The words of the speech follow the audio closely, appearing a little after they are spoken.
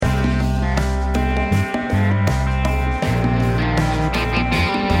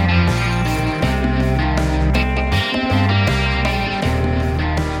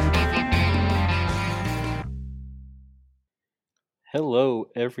Hello,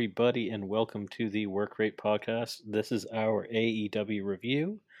 everybody, and welcome to the Work Rate Podcast. This is our AEW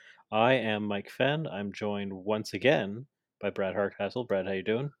review. I am Mike Fenn. I'm joined once again by Brad Hardcastle. Brad, how you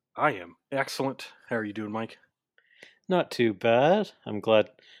doing? I am excellent. How are you doing, Mike? Not too bad. I'm glad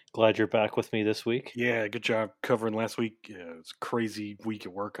you're back with me this week. Yeah, good job covering last week. Yeah, it was a crazy week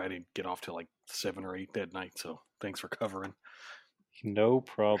at work. I didn't get off till like 7 or 8 that night, so thanks for covering. No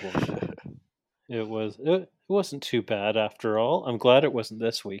problem. It wasn't too bad after all. I'm glad it wasn't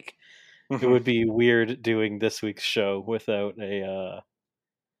this week. It would be weird doing this week's show without a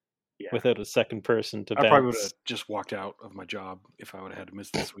second person to I probably would bounce. have just walked out of my job if I would have had to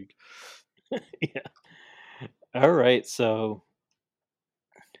miss this week. Yeah. All right, so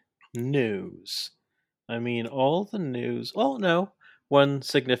news. I mean, all the news. Oh, no. One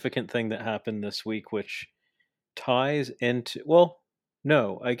significant thing that happened this week, which ties into. Well,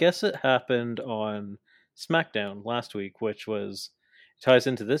 no, I guess it happened on SmackDown last week, which ties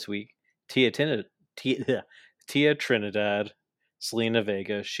into this week. Tia Trinidad, Selena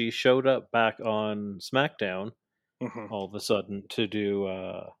Vega, she showed up back on SmackDown all of a sudden to do.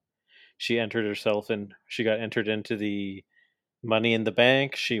 She got entered into the Money in the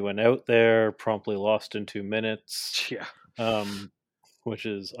Bank. She went out there, promptly lost in 2 minutes. Yeah. Which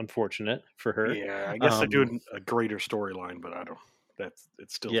is unfortunate for her. Yeah, I guess they're doing a greater storyline, but I don't.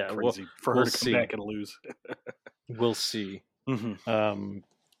 It's still crazy for her to come back and lose. We'll see. Mm-hmm.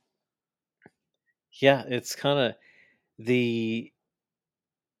 Yeah, it's kind of the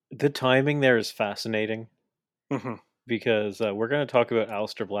timing there is fascinating because we're going to talk about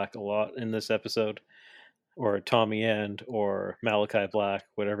Aleister Black a lot in this episode, or Tommy End, or Malachi Black,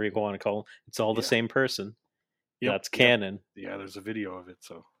 whatever you want to call him. It's all the same person. Yep. That's canon. Yeah, there's a video of it,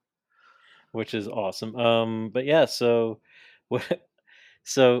 so which is awesome. But yeah, so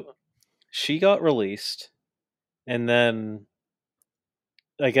she got released, and then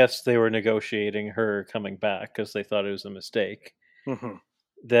I guess they were negotiating her coming back because they thought it was a mistake.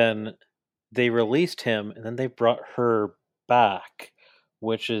 Then they released him, and then they brought her back,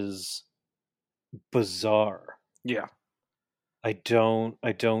 which is bizarre. Yeah, I don't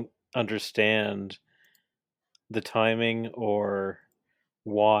understand the timing or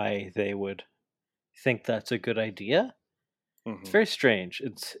why they would think that's a good idea. It's very strange.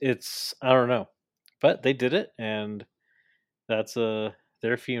 It's I don't know, but they did it, and that's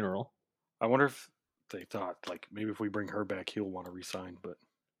their funeral. I wonder if they thought like maybe if we bring her back, he'll want to resign,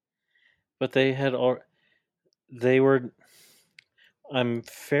 but they had were. I'm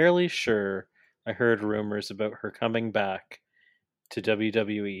fairly sure I heard rumors about her coming back to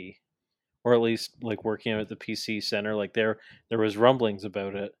WWE, or at least like working out at the PC Center. Like there was rumblings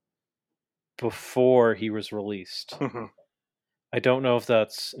about it before he was released. I don't know if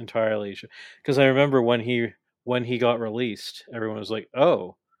that's entirely true, because I remember when he got released, everyone was like,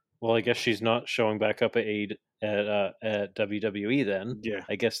 "Oh, well, I guess she's not showing back up at WWE then." Yeah,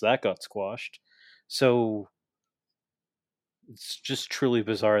 I guess that got squashed. So it's just truly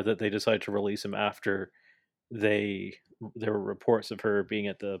bizarre that they decided to release him after there were reports of her being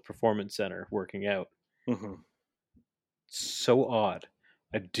at the Performance Center working out. So odd.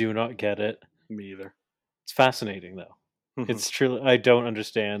 I do not get it. Me either. It's fascinating though. It's truly, I don't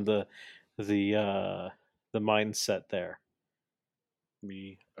understand the mindset there.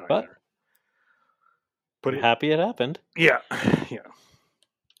 Me either. But I'm happy it happened. Yeah.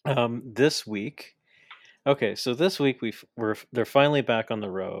 This week, okay, so this week they're finally back on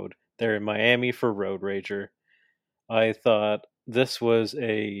the road. They're in Miami for Road Rager. I thought this was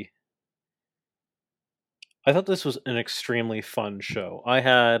an extremely fun show. I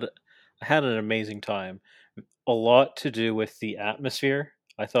had an amazing time. A lot to do with the atmosphere.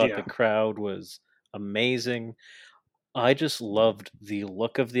 I thought the crowd was amazing. I just loved the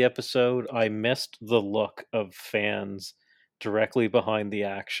look of the episode. I missed the look of fans directly behind the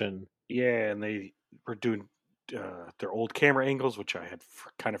action. Yeah, and they were doing their old camera angles, which I had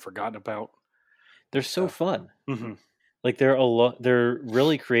kind of forgotten about. They're so fun. Like they're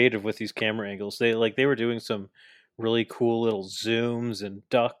really creative with these camera angles. They were doing some really cool little zooms and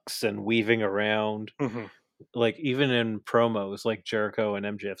ducks and weaving around. Like even in promos, like Jericho and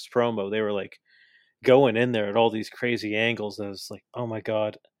MJF's promo, they were like going in there at all these crazy angles. And I was like, oh my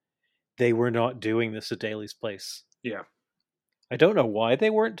god, they were not doing this at Daly's Place. Yeah. I don't know why they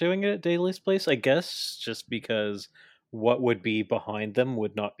weren't doing it at Daly's Place. I guess just because what would be behind them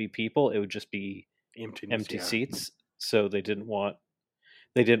would not be people. It would just be empty seats. So they didn't want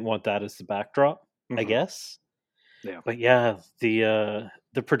that as the backdrop, I guess. Yeah. But yeah, the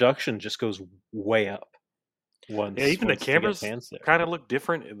production just goes way up. Even the cameras kind of look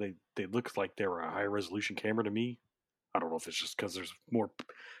different. They look like they were a high resolution camera to me. I don't know if it's just because there's more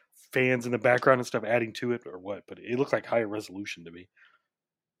fans in the background and stuff adding to it or what, but it looked like higher resolution to me.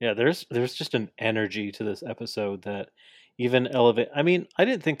 Yeah, there's just an energy to this episode that even elevate. I mean, I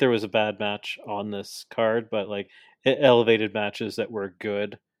didn't think there was a bad match on this card, but like it elevated matches that were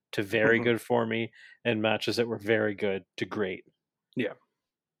good to very Mhm. good for me, and matches that were very good to great. Yeah.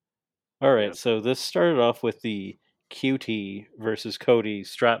 All Yeah. right, so this started off with the QT versus Cody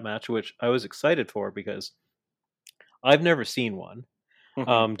strap match, which I was excited for because I've never seen one.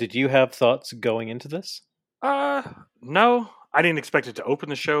 Mhm. Did you have thoughts going into this? Uh, no, I didn't expect it to open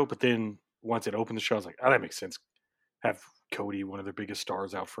the show, but then once it opened the show, I was like, oh, that makes sense. Have Cody, one of their biggest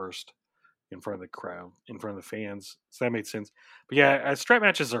stars, out first in front of the crowd, in front of the fans. So that made sense. But yeah, strap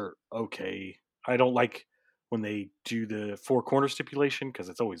matches are okay. I don't like when they do the four corner stipulation because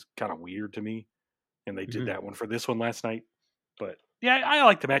it's always kind of weird to me. And they did Mhm. that one for this one last night. But yeah, I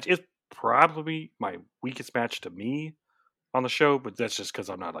like the match. It's probably my weakest match to me on the show, but that's just because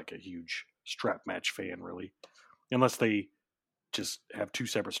I'm not like a huge strap match fan, really. Unless they just have two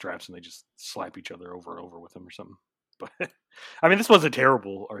separate straps and they just slap each other over and over with them or something. But I mean, this wasn't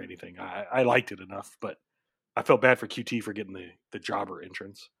terrible or anything. I liked it enough, but I felt bad for QT for getting the jobber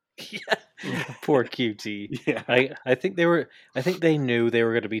entrance. Poor QT. Yeah. I think they knew they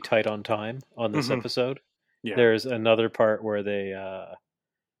were going to be tight on time on this Mhm. episode. Yeah. There's another part where they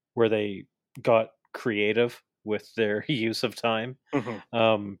got creative with their use of time.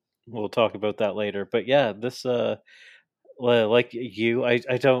 Mhm. We'll talk about that later. But yeah, this like you, I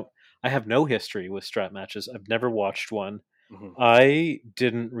have no history with strap matches. I've never watched one. Mhm. I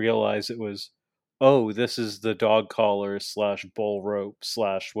didn't realize it was, oh, this is the dog collar / bull rope /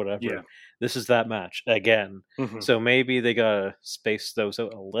 Yeah. whatever. This is that match again. Mhm. So maybe they gotta space those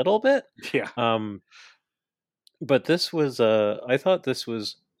out a little bit. Yeah. Um, but this was, I thought this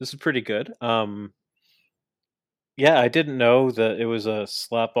is pretty good. Yeah, I didn't know that it was a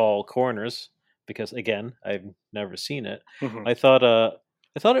slap all corners because again, I've never seen it. Mhm. I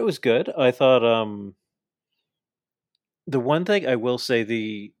thought it was good. I thought the one thing I will say,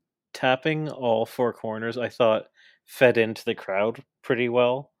 the tapping all four corners, I thought fed into the crowd pretty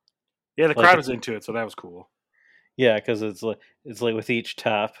well. Yeah, the Like crowd it's was into it, so that was cool. yeah, because it's like with each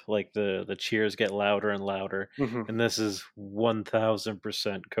tap, like the cheers get louder and louder, Mhm. and this is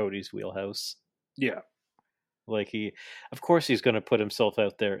 1000% Cody's wheelhouse. Yeah. Like of course, he's going to put himself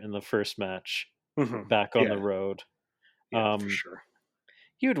out there in the first match Mhm. back on the Yeah. road. Yeah, for Um, sure.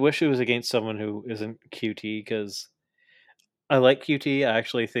 you would wish it was against someone who isn't QT because I like QT. I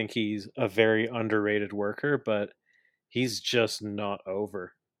actually think he's a very underrated worker, but he's just not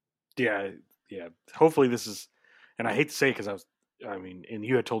over. Yeah, yeah. Hopefully this is, and I hate to say because I mean, and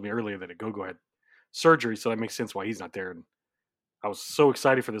you had told me earlier that Agogo had surgery, so that makes sense why he's not there. And I was so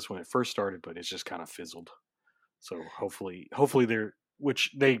excited for this when it first started, but it's just kind of fizzled. So hopefully they're,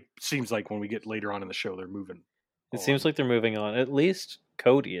 which they seems like when we get later on in the show, they're moving It seems on. like they're moving on. At least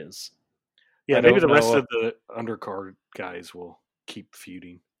Cody is. Yeah, I maybe don't the rest know of the undercard guys will keep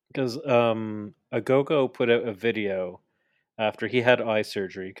feuding. because Agogo put out a video after he had eye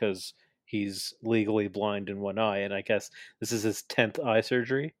surgery because he's legally blind in one eye, and I guess this is his 10th eye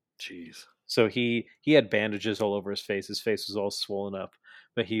surgery. Jeez. So he had bandages all over his face. His face was all swollen up,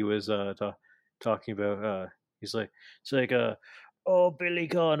 but he was talking about he's like it's like oh Billy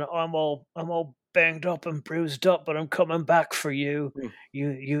Gunn, I'm all banged up and bruised up, but I'm coming back for you. Hmm.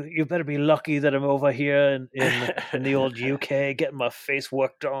 You better be lucky that I'm over here in the old UK getting my face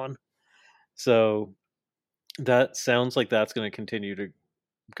worked on. So that sounds like that's going to continue to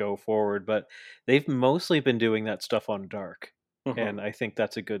go forward, but they've mostly been doing that stuff on Dark, Mhm. and I think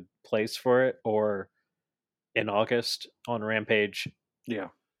that's a good place for it. Or in August on Rampage. Yeah.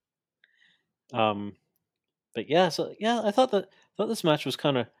 Um, but yeah, so yeah, I thought this match was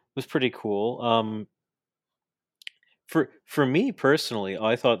pretty cool. For me personally,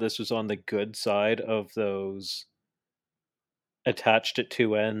 I thought this was on the good side of those attached at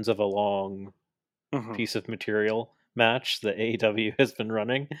two ends of a long Mhm. piece of material match that AEW has been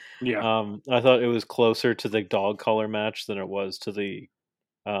running. Yeah. I thought it was closer to the dog collar match than it was to the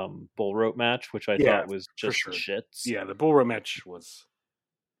bull rope match, which I Yeah, thought was for just sure. shits. Yeah, the bull rope match was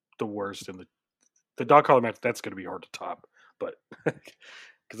the worst, and the dog collar match, that's going to be hard to top, but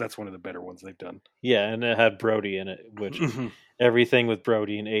because that's one of the better ones they've done. Yeah, and it had Brody in it, which Mhm. everything with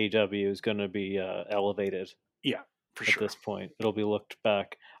Brody and AEW is going to be elevated Yeah, for at sure. this point. It'll be looked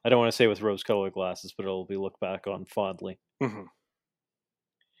back. I don't want to say with rose-colored glasses, but it'll be looked back on fondly. Mhm.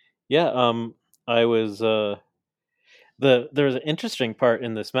 Yeah, I was there was an interesting part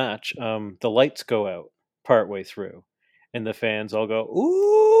in this match. The lights go out partway through, and the fans all go,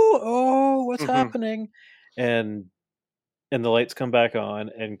 "Ooh, oh, what's Mhm. happening?" And and the lights come back on,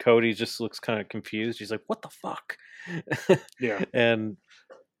 and Cody just looks kind of confused. He's like, "What the fuck?" Yeah. And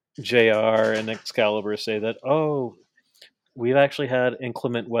JR and Excalibur say that, "Oh, we've actually had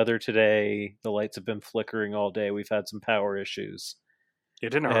inclement weather today. The lights have been flickering all day. We've had some power issues." Yeah,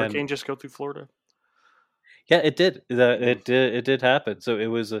 didn't a And hurricane just go through Florida? yeah, it did. Mhm. It did happen. So it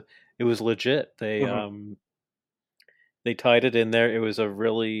was legit. Mhm. They tied it in there. It was a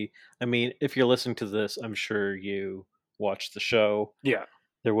really, I mean, if you're listening to this, I'm sure you watched the show. Yeah.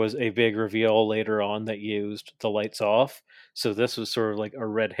 There was a big reveal later on that used the lights off. So this was sort of like a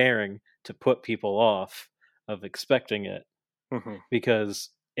red herring to put people off of expecting it, Mhm. because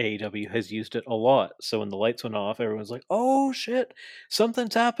AEW has used it a lot. So when the lights went off, everyone's like, "Oh shit,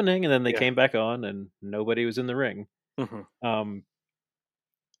 something's happening!" And then they Yeah. came back on, and nobody was in the ring. Mhm. Um,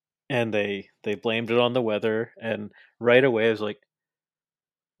 and they blamed it on the weather, and right away I was like,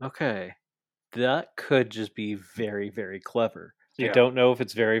 "Okay, that could just be very, very clever." I Yeah. don't know if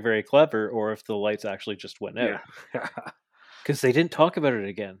it's very, very clever or if the lights actually just went Yeah. out, because they didn't talk about it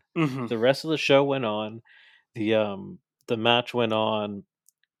again. Mhm. The rest of the show went on. The match went on.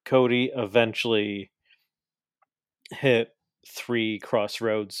 Cody eventually hit 3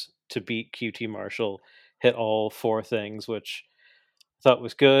 crossroads to beat QT Marshall. Hit all 4 things, which I thought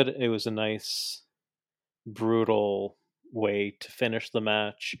was good. It was a nice, brutal way to finish the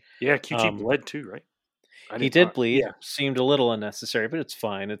match. Yeah, QT Um, bled too, right? I he didn't did bleed. yeah. Seemed a little unnecessary, but it's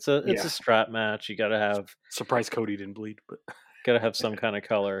fine. It's a Yeah. strap match. You Surprised Cody didn't bleed, but gotta have some kind of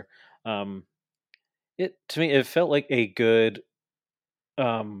color. Um, it to me it felt like a good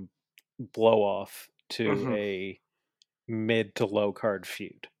um, blow off to Mhm. a mid to low card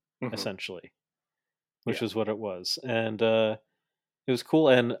feud, Mhm. essentially, which Yeah. was what it was. And it was cool.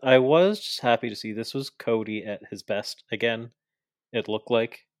 And I was just happy to see this was Cody at his best again. It looked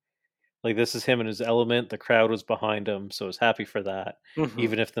like this is him in his element. The crowd was behind him, so I was happy for that. Mhm.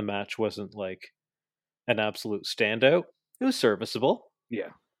 Even if the match wasn't like an absolute standout, it was serviceable.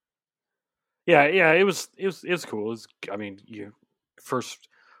 Yeah. Yeah, it was cool. It was, I mean, you first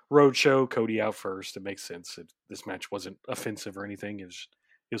road show, Cody out first. It makes sense. This match wasn't offensive or anything. It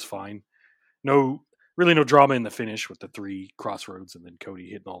was fine. No, really no drama in the finish with the 3 crossroads and then Cody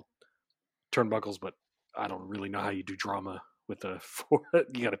hitting all turnbuckles. But I don't really know how you do drama with the 4.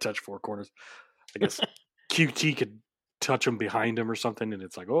 You got to touch 4 corners. I guess QT could touch him behind him or something, and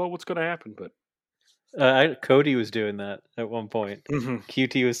it's like, oh, what's going to happen? But Cody was doing that at one point. mhm.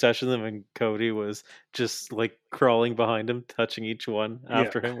 QT was touching them, and Cody was just like crawling behind him, touching each one Yeah,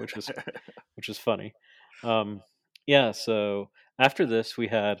 after him, which was funny. Um, yeah. So after this, we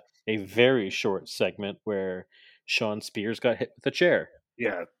had a very short segment where Sean Spears got hit with a chair.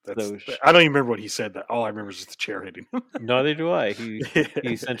 yeah. So I don't even remember what he said. That all I remember is just the chair hitting him. neither do I. He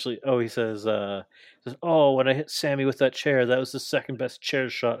essentially, he says, "Oh, when I hit Sammy with that chair, that was the second best chair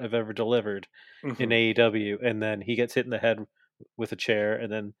shot I've ever delivered in Mhm. AEW." And then he gets hit in the head with a chair,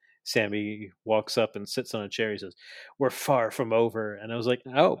 and then Sammy walks up and sits on a chair. He says, "We're far from over." And I was like,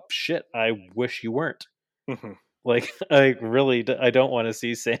 "Oh shit! I wish you weren't." Mhm. Like, I don't want to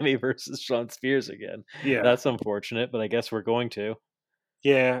see Sammy versus Sean Spears again. Yeah, That's unfortunate, but I guess we're going to.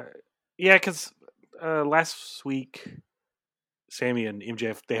 yeah, yeah. Because last week, Sammy and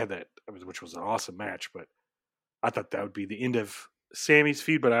MJF they had that, which was an awesome match. But I thought that would be the end of Sammy's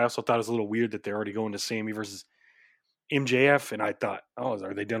feud. But I also thought it was a little weird that they're already going to Sammy versus MJF, and I thought, oh,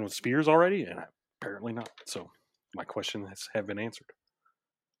 are they done with Spears already? And apparently not. So my question has have been answered.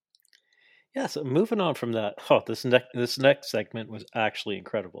 Yeah, so moving on from that, this next segment was actually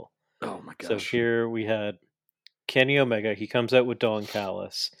incredible. Oh my So gosh. here we had Kenny Omega. He comes out with Don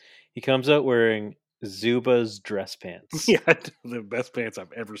Callis. He comes out wearing Zuba's dress pants Yeah, the best pants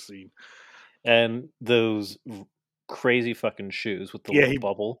I've ever seen. and those crazy fucking shoes with the Yeah, little he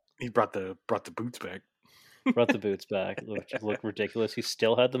bubble. he brought the boots back. Brought the boots back, which looked ridiculous. He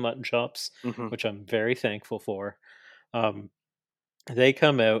still had the mutton chops, Hmm. which I'm very thankful for. Um, they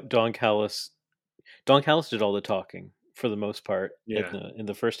come out. Don Callis did all the talking for the most part Yeah, in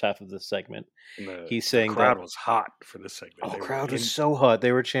the first half of this segment. and the He's the saying crowd that, was hot for this segment. oh, They were crowd was in. so hot.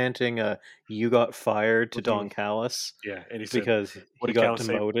 They were chanting, "You got fired" to Mhm. Don Callis Yeah, and he said, because "What he did got Callis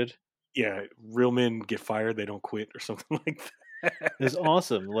say? demoted. Yeah, real men get fired; they don't quit, or something like that." It's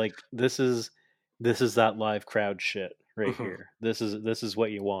awesome. Like this is that live crowd shit right Mhm. here. This is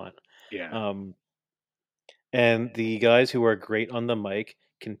what you want. Yeah, Um, and the guys who are great on the mic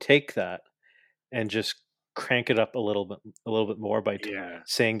can take that and just crank it up a little bit more by yeah.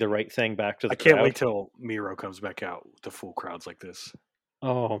 saying the right thing back to I the can't wait crowd. till Miro comes back out with the full crowds like this.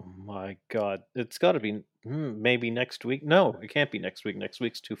 Oh my god, it's got to be maybe next week. No, it can't be next week. Next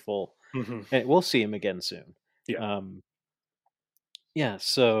week's too full, Hmm. and we'll see him again soon. Yeah, Um, yeah,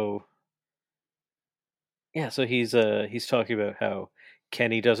 so he's talking about how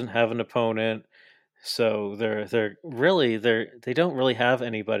Kenny doesn't have an opponent, so they don't really have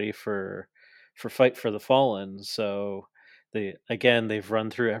anybody for Fight for the Fallen. So they've run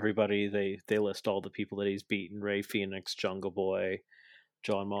through everybody. They list all the people that he's beaten: Ray Phoenix, Jungle Boy,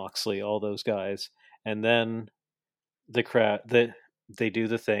 John Moxley, all those guys, and then they do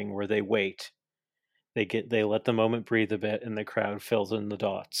the thing where they wait. They let the moment breathe a bit, and the crowd fills in the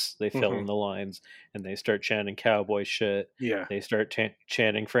dots. They fill Hmm. in the lines, and they start chanting cowboy shit. Yeah. They start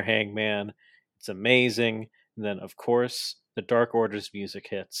chanting for Hangman. It's amazing. And then, of course, the Dark Order's music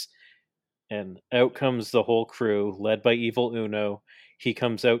hits, and out comes the whole crew, led by Evil Uno. He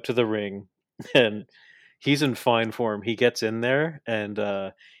comes out to the ring, and he's in fine form. He gets in there,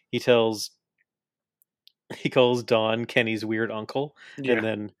 and he tells he calls Don Kenny's weird uncle, and Yeah.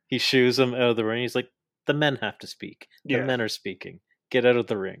 then he shoos him out of the ring. He's like, "The men have to speak. The Yeah. men are speaking. Get out of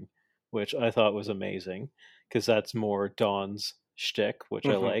the ring," which I thought was amazing because that's more Don's shtick, which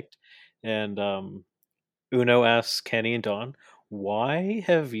I Hmm. liked. And Uno asks Kenny and Don, "Why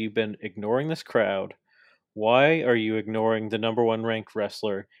have you been ignoring this crowd? Why are you ignoring the number one ranked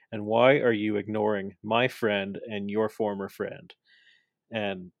wrestler? And why are you ignoring my friend and your former friend?"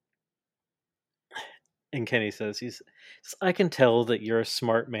 And Kenny says, I can tell that you're a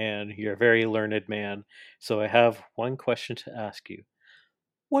smart man, you're a very learned man, so I have one question to ask you.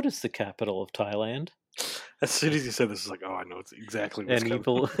 What is the capital of Thailand?" As soon as you said this, it's like, oh, I know it's exactly what's And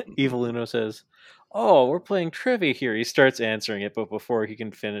coming. Evil Uno says, "Oh, we're playing trivia here." He starts answering it, but before he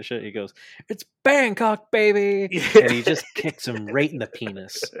can finish it, he goes, "It's Bangkok, baby!" And he just kicks him right in the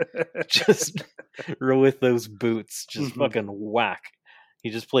penis. Just with those boots, just Hmm. fucking whack. He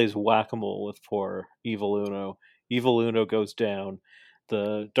just plays whack-a-mole with poor Evil Uno. Evil Uno goes down.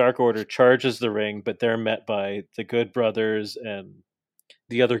 The Dark Order charges the ring, but they're met by the Good Brothers and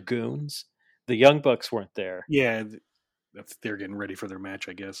the other goons. The Young Bucks weren't there. Yeah, they're getting ready for their match,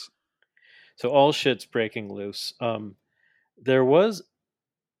 I guess. So all shit's breaking loose. There was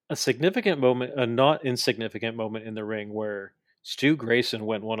a significant moment, a not insignificant moment in the ring where Stu Grayson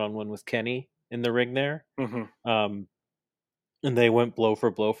went one on one with Kenny in the ring there. Hmm. Um, and they went blow for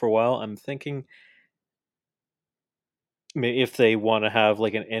a while. I'm thinking if they want to have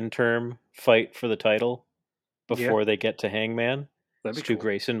like an interim fight for the title Yeah, before they get to Hangman, that'd be Stu cool.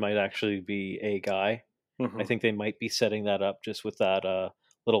 Grayson might actually be a guy. I Hmm. think they might be setting that up just with that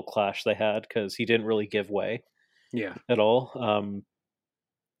little clash they had because he didn't really give way Yeah. at all.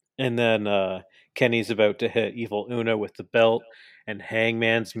 And then Kenny's about to hit Evil Uno with the belt, and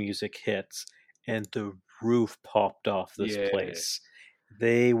Hangman's music hits, and the roof popped off this Yeah. place.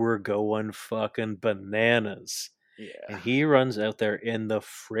 They were going fucking bananas. And Yeah. he runs out there in the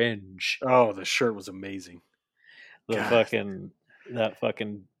fringe. Oh, the shirt was amazing. The God. fucking that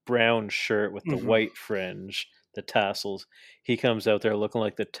fucking brown shirt with the Hmm. white fringe, the tassels. He comes out there looking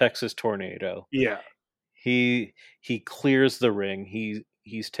like the Texas tornado. Yeah. He clears the ring.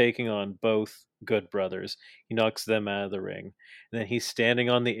 He's taking on both Good Brothers. He knocks them out of the ring. And then he's standing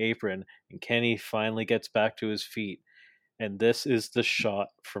on the apron, and Kenny finally gets back to his feet. And this is the shot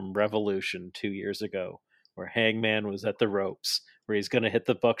from Revolution 2 years ago, where Hangman was at the ropes, where he's going to hit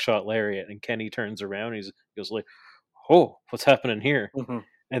the buckshot lariat, and Kenny turns around. He goes like, "Oh, what's happening here?" Hmm.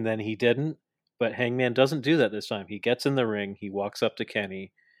 And then he didn't. But Hangman doesn't do that this time. He gets in the ring. He walks up to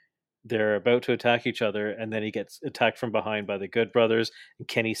Kenny. They're about to attack each other, and then he gets attacked from behind by the Good Brothers, and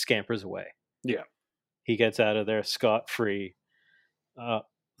Kenny scampers away. Yeah. He gets out of there scot free.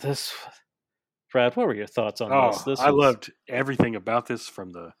 This, Brad, what were your thoughts on this? Oh, This I was, loved everything about this,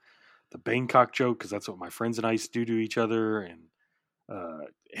 from the Bangkok joke, because that's what my friends and I used to do to each other, and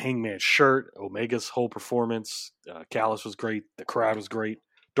Hangman's shirt, Omega's whole performance. Callis was great. The crowd was great.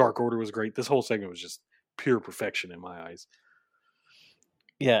 Dark Order was great. This whole segment was just pure perfection in my eyes.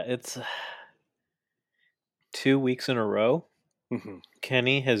 yeah, it's 2 weeks in a row. Hmm.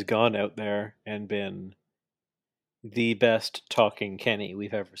 Kenny has gone out there and been the best talking Kenny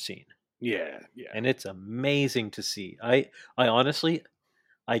we've ever seen. Yeah, yeah, And it's amazing to see. I honestly,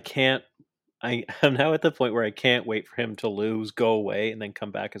 I can't I'm now at the point where I can't wait for him to lose, go away, and then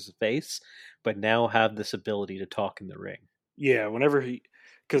come back as a face, but now have this ability to talk in the ring. yeah. Whenever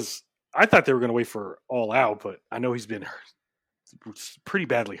because I thought they were going to wait for All Out, but I know he's been pretty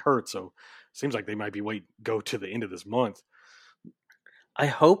badly hurt, so it seems like they might be go to the end of this month. I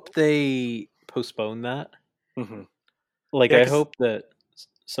hope they postpone that. Hmm. Like, Yeah, I because hope that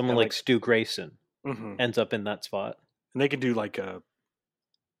someone like like, Stu Grayson hmm, ends up in that spot. and they could do like a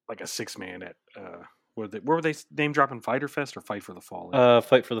 6 man at where were they name dropping Fighter Fest or Fight for the Fallen?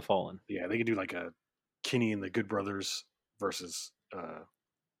 Fight for the Fallen. Yeah, they could do like a Kenny and the Good Brothers versus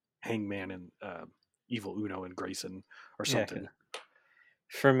Hangman and Evil Uno and Grayson or Yeah, something.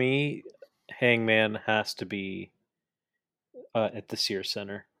 for me, Hangman has to be at the Sears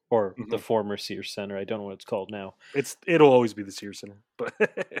Center or the Mhm. former Sears Center. I don't know what it's called now, It'll always be the Sears Center, but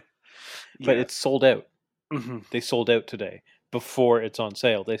but yeah. it's sold out. Hmm. They sold out today before it's on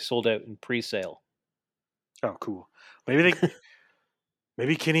sale. They sold out in pre-sale. Oh, cool.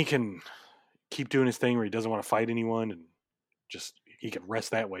 Maybe Kenny can keep doing his thing where he doesn't want to fight anyone and just he can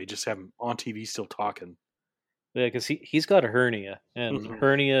rest that way. Just have him on TV still talking. Yeah, because he's got a hernia, and Hmm.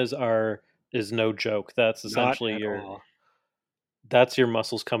 hernias is no joke. That's Not essentially at all. that's your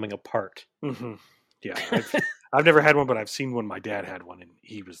muscles coming apart. Hmm. Yeah, I've never had one, but I've seen one. My dad had one, and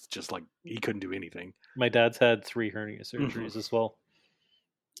he was just like he couldn't do anything. My dad's had 3 hernia Hmm. surgeries as well.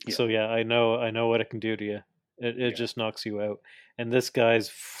 Yeah, So yeah, I know what it can do to you. It yeah, just knocks you out. And this guy's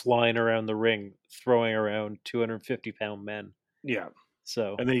flying around the ring, throwing around 250-pound men. yeah.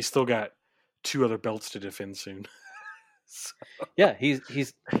 So And then he's still got 2 other belts to defend soon. So, yeah, he's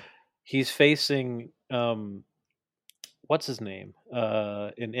facing what's his name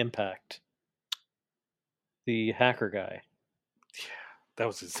in Impact, the hacker guy, yeah, that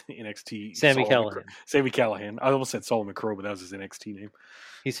was his NXT Sammy Callahan. Sammy Callahan. I almost said Solomon Crow, but that was his NXT name.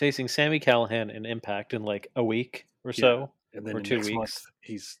 He's facing Sammy Callahan in Impact in like a week or Yeah, so, and then or in two next month weeks,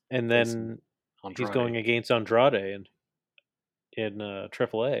 he's and facing then he's Andrade. going against Andrade in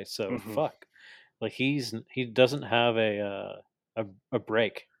AAA. So Hmm. fuck, like he doesn't have a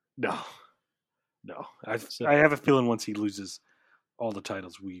break. No, no. So I have a feeling once he loses all the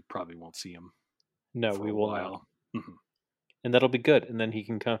titles, we probably won't see him no, for we a will not, while. Hmm. and that'll be good. And then he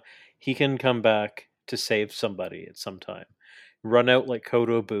can come back to save somebody at some time, run out like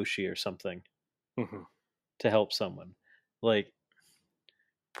Kota Ibushi or something Hmm. to help someone, like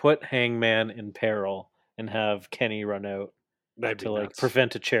put Hangman in peril and have Kenny run out That'd be to like nuts.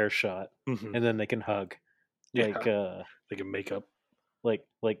 prevent a chair shot, Hmm. and then they can hug like Yeah, they can make up.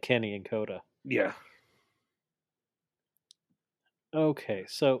 like Kenny and Kota. Yeah. Okay,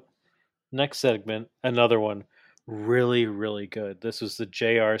 so next segment, another one, really really good. This was the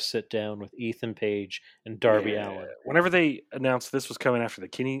JR sit down with Ethan Page and Darby Yeah. Allin. Whenever they announced this was coming after the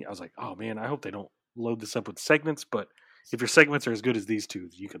Kenny, I was like, oh man, I hope they don't load this up with segments. But if your segments are as good as these two,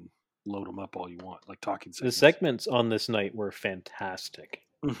 you can load them up all you want, like talking The segments. segments on this night were fantastic.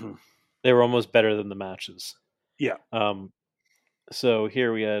 Hmm. They were almost better than the matches. Yeah. Um, so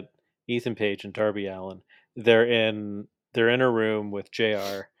here we had Ethan Page and Darby Allin. They're in a room with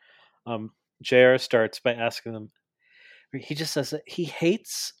JR. JR starts by asking them. He just says that he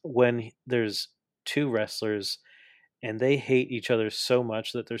hates when there's two wrestlers and they hate each other so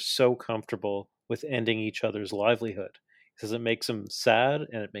much that they're so comfortable with ending each other's livelihood. He says it makes him sad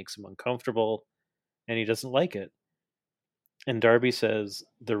and it makes him uncomfortable, and he doesn't like it. And Darby says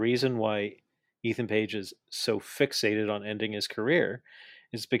the reason why Ethan Page is so fixated on ending his career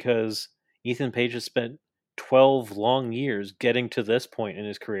is because Ethan Page has spent 12 long years getting to this point in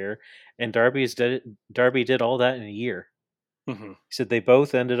his career, and Darby did all that in a year. Hmm. He said they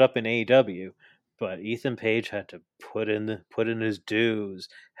both ended up in AEW, but Ethan Page had to put in his dues,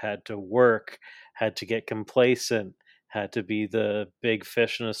 had to work, had to get complacent, had to be the big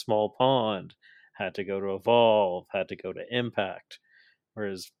fish in a small pond, had to go to Evolve, had to go to Impact.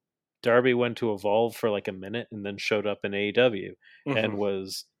 Whereas Darby went to Evolve for like a minute and then showed up in AEW Hmm. and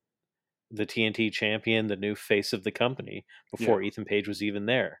was the TNT champion, the new face of the company Yeah. before Ethan Page was even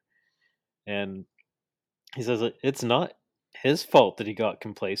there. And he says it's not his fault that he got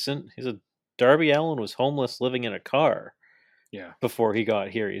complacent. He said Darby Allin was homeless living in a car Yeah. before he got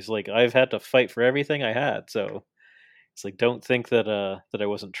here. He's like, I've had to fight for everything I had. So it's like, don't think that I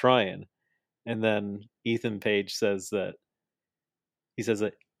wasn't trying. And then Ethan Page says that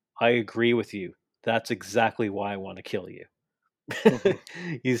I agree with you. That's exactly why I want to kill you. Hmm.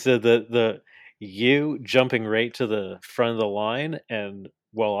 He said that the you jumping right to the front of the line, and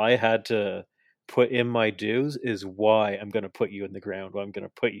while I had to put in my dues, is why I'm going to put you in the ground. Why I'm going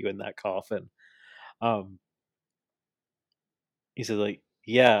to put you in that coffin. Um, he said like,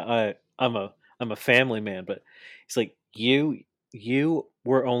 yeah, I'm a family man, but he's like you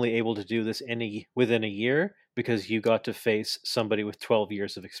were only able to do this within a year because you got to face somebody with 12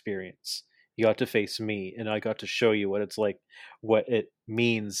 years of experience. You got to face me, and I got to show you what it's like, what it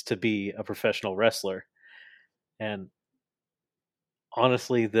means to be a professional wrestler. And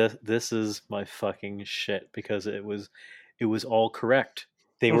honestly, this is my fucking shit because it was all correct.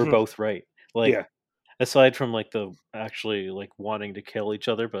 They were Hmm. both right. Like Yeah. aside from like the actually like wanting to kill each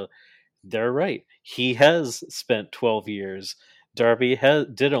other, but they're right. He has spent 12 years. Darby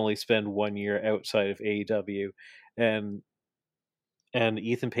did only spend 1 year outside of AEW, and and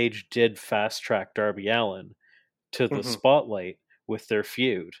Ethan Page did fast track Darby Allin to the Mhm. spotlight with their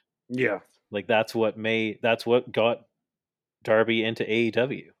feud. Yeah. Like that's what got Darby into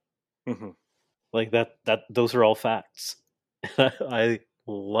AEW. Hmm. Like that those are all facts. I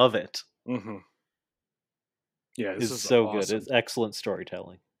love it. Hmm. Yeah, this It's is so good. awesome. It's excellent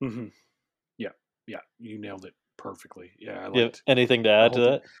storytelling. Hmm. Yeah, yeah, you nailed it perfectly. Yeah, I You have liked anything to the add to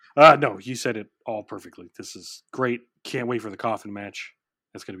whole thing. that? No, you said it all perfectly. This is great. Can't wait for the coffin match.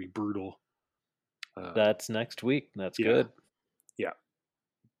 That's going to be brutal. That's next week. That's Yeah, good. yeah.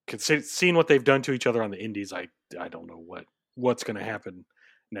 Seeing what they've done to each other on the Indies, I don't know what's going to happen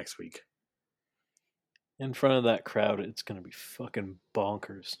next week. In front of that crowd, it's going to be fucking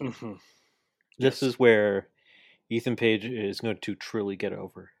bonkers. Hmm. This Yes. is where Ethan Page is going to truly get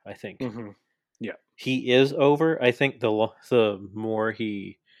over, I think. Hmm. Yeah. He is over. I think the more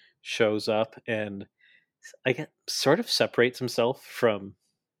he shows up and I get sort of separates himself from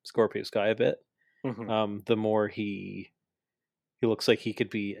Scorpio Sky a bit, Hmm. the more he looks like he could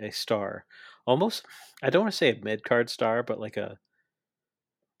be a star. Almost, I don't want to say a mid card star, but like a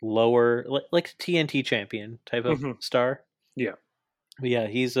lower, like a TNT champion type of Hmm. star. Yeah. But yeah,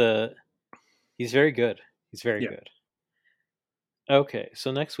 he's very good. He's very Yeah. good. Okay,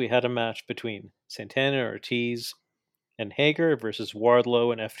 so next we had a match between Santana Ortiz and Hager versus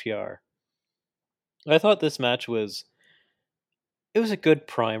Wardlow and FTR. I thought this match was a good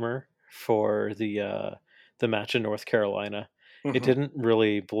primer for the match in North Carolina. It Hmm. didn't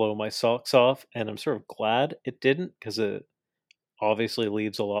really blow my socks off, and I'm sort of glad it didn't because it obviously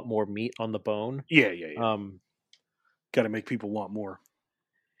leaves a lot more meat on the bone. Yeah. Yeah. Yeah. Um, Got to make people want more.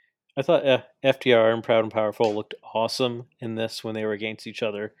 I thought FTR and Proud and Powerful looked awesome in this when they were against each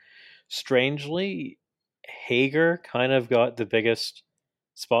other. Strangely, Hager kind of got the biggest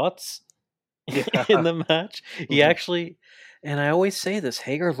spots Yeah. in the match. He Hmm. actually, and I always say this,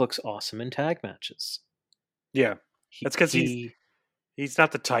 Hager looks awesome in tag matches. Yeah. He, That's because he he's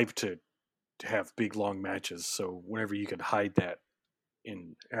not the type to have big long matches. So whenever you can hide that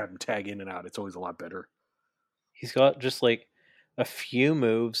and have him tag in and out, it's always a lot better. he's got just like a few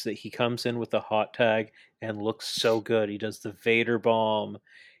moves that he comes in with a hot tag and looks so good. He does the Vader bomb.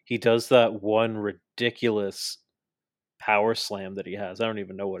 He does that one ridiculous power slam that he has. I don't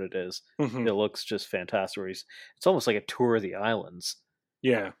even know what it is. Hmm. It looks just fantastic. It's almost like a tour of the islands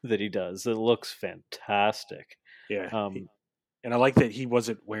Yeah. that he does. It looks fantastic. Yeah. Um, And I like that he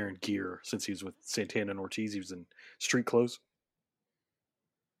wasn't wearing gear since he was with Santana and Ortiz. He was in street clothes.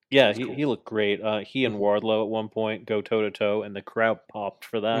 That yeah, was cool. he looked great. He and Hmm. Wardlow at one point go toe to toe, and the crowd popped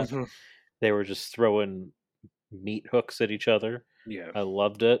for that. Hmm. They were just throwing meat hooks at each other. Yeah. I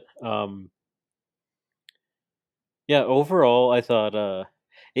loved it. Yeah, overall, I thought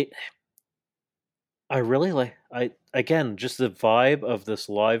it. I really like. I again just the vibe of this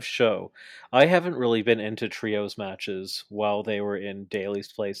live show. I haven't really been into trios matches while they were in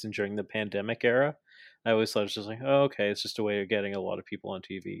Daly's Place and during the pandemic era. I always thought it was just like, oh, okay, it's just a way of getting a lot of people on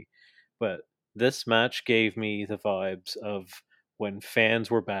TV. But this match gave me the vibes of when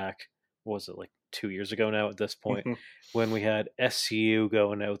fans were back. What was it like 2 years ago now? At this point, Hmm. when we had SCU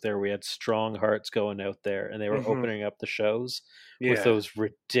going out there, we had Strong Hearts going out there, and they were Hmm. opening up the shows with Yeah. those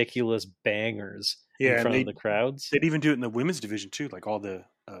ridiculous bangers in Yeah. And front of the crowds. they'd even do it in the women's division too. Like all the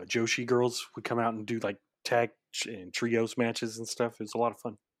Joshi girls would come out and do like and trios matches and stuff. It was a lot of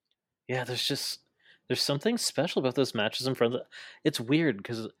fun. Yeah, there's something special about those matches in front of it's weird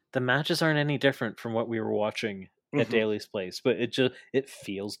because the matches aren't any different from what we were watching at Hmm. Daly's Place, but it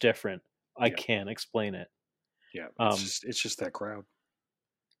feels different. I Yeah. can't explain it. Yeah. Um, It's just that crowd.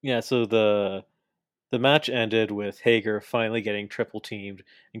 yeah, so the match ended with Hager finally getting triple teamed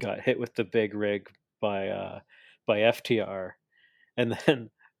and got hit with the big rig by FTR, and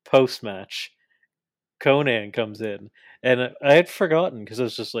then post match Conan comes in, and I had forgotten because I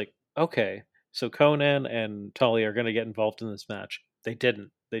was just like, okay, so Conan and Tully are going to get involved in this match. They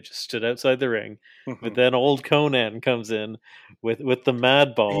didn't. They just stood outside the ring. Hmm. But then old Conan comes in with the mad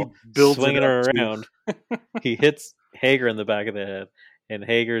He ball, builds it swinging up her too. around. He hits Hager in the back of the head, and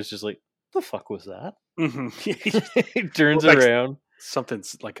Hager's just like, "The fuck was that?" Hmm. He turns Like around.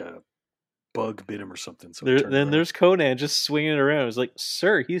 something's like a bug bit him or something, so he turned Then around. there's Conan just swinging around. It's like,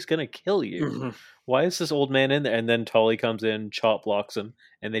 "Sir, he's gonna kill you. Hmm. Why is this old man in there?" And then Tully comes in, chop blocks him,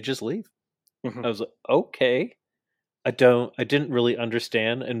 and they just leave. Hmm. I was like, okay. I didn't really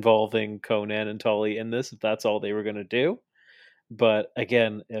understand involving Conan and Tully in this, if that's all they were gonna do. But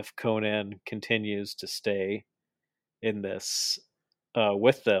again, if Conan continues to stay in this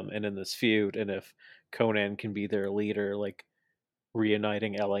with them and in this feud, and if Conan can be their leader, like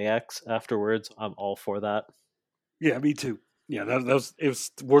reuniting LAX afterwards, I'm all for that. Yeah, me too. Yeah,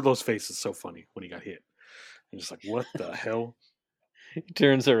 Wardlow's face is so funny when he got hit. And just like, what the hell? He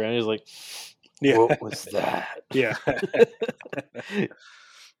turns around, he's like, Yeah. "What was that?" Yeah.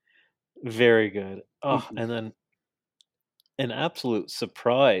 Very good. Oh, Mhm. and then an absolute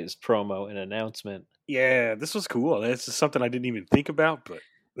surprise promo and announcement. Yeah, this was cool. This is something I didn't even think about, but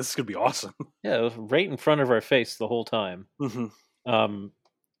this is gonna be awesome. Yeah, it was right in front of our face the whole time. Hmm. Um,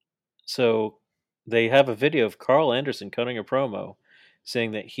 so they have a video of Carl Anderson cutting a promo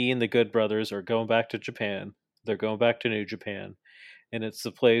saying that he and the Good Brothers are going back to Japan. They're going back to New Japan, and it's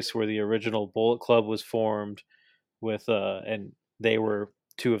the place where the original Bullet Club was formed with and they were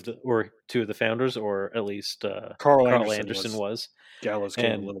two of the founders, or at least Carl Carl Anderson Anderson was. was. Gallows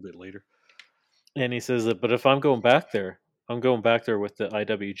came a and little bit later. and he says that, but if I'm going back there, I'm going back there with the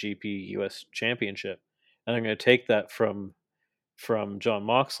IWGP US Championship, and I'm going to take that from John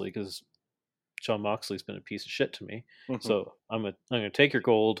Moxley, because John Moxley's been a piece of shit to me. Hmm. So I'm going to take your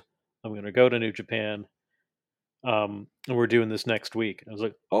gold. I'm going to go to New Japan. And we're doing this next week. I was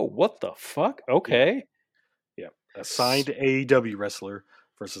like, oh, what the fuck? Yeah, Okay. yeah. A signed AEW wrestler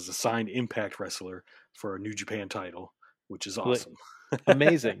versus a signed Impact wrestler for a New Japan title, which is Like, awesome.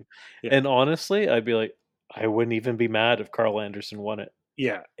 amazing. Yeah. And honestly, I'd be like, I wouldn't even be mad if Carl Anderson won it.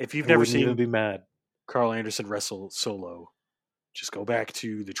 Yeah, if you've I never wouldn't even seen be mad. Carl Anderson wrestle solo, just go back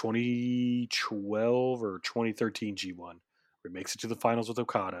to the 2012 or 2013 G1, where he makes it to the finals with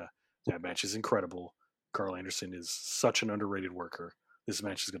Okada. That match is incredible. Carl Anderson is such an underrated worker. This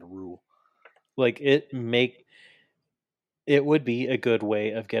match is going to rule. Like, it would be a good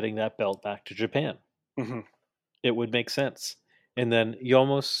way of getting that belt back to Japan. Hmm. It would make sense. And then you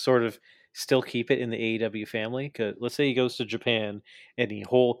almost sort of still keep it in the AEW family, because let's say he goes to Japan and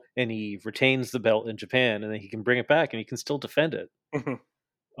he retains the belt in Japan, and then he can bring it back and he can still defend it Hmm.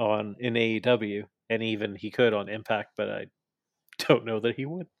 in AEW, and even he could on Impact, but I don't know that he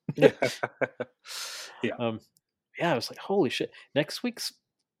would. Yeah. Yeah. um, yeah, I was like, holy shit! Next week's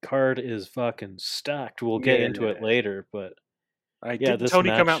card is fucking stacked. We'll get into it Yeah. later, but yeah, Didn't this Tony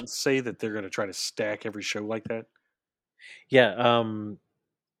come out match, and say that they're going to try to stack every show like that? yeah.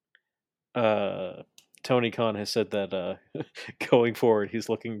 Uh, Tony Khan has said that going forward, he's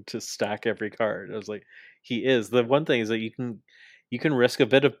looking to stack every card. I was like, he is. The one thing is that you can risk a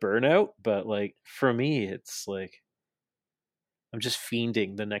bit of burnout, but like for me, it's like I'm just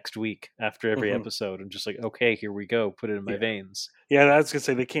fiending the next week after every Hmm. episode. I'm just like, okay, here we go, put it in my Yeah. veins. Yeah, I was going to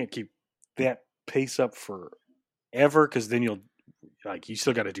say they can't keep that pace up forever, because then you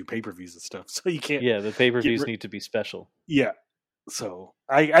still got to do pay-per-views and stuff. So you can't Yeah, the pay per get views need to be special. yeah. So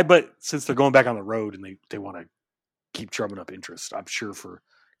but since they're going back on the road and they want to keep drumming up interest, I'm sure for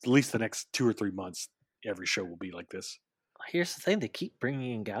at least the next 2 or 3 months, every show will be like this. Here's the thing: they keep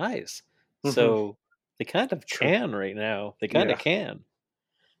bringing in guys, Hmm. so they kind of True. can right now. They kind Yeah. of can.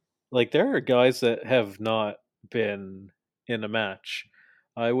 Like, there are guys that have not been in a match.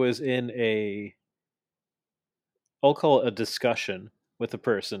 I was in I'll call it a discussion with a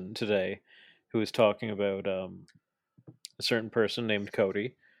person today who was talking about a certain person named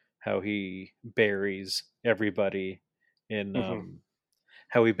Cody, how he buries everybody in Hmm.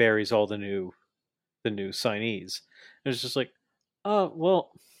 how he buries all the new signees. And it's just like,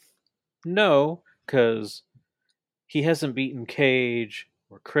 well, no, because he hasn't beaten Cage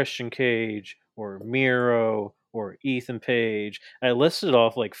or Christian Cage or Miro or Ethan Page. I listed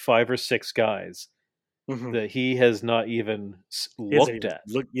off like 5 or 6 guys Hmm. that he has not even He hasn't looked even at,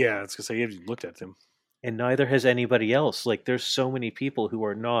 looked. Yeah, I was gonna say he hasn't even looked at them. and neither has anybody else. Like, there's so many people who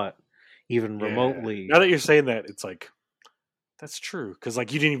are not even Yeah. remotely. Now that you're saying that, it's like that's true, because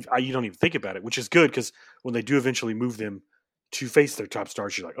like you don't even think about it, which is good, because when they do eventually move them to face their top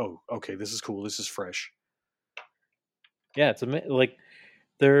stars, you're like, oh, okay, this is cool, this is fresh. Yeah, it's like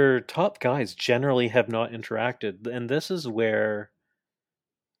their top guys generally have not interacted, and this is where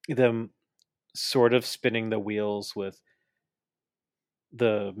them sort of spinning the wheels with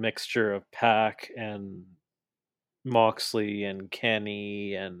the mixture of Pac and Moxley and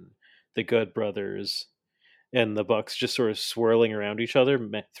Kenny and the Good Brothers and the Bucks just sort of swirling around each other,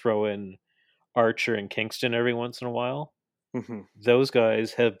 throw in Archer and Kingston every once in a while. Hmm. Those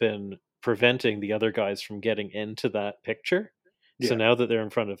guys have been preventing the other guys from getting into that picture. So Yeah. now that they're in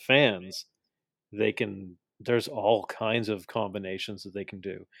front of fans, they can. There's all kinds of combinations that they can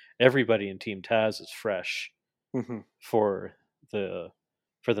do. Everybody in Team Taz is fresh Hmm. for the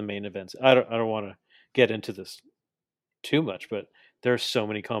main events. I don't want to get into this too much, but there are so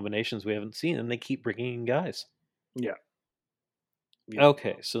many combinations we haven't seen, and they keep bringing in guys. Yeah. Yeah.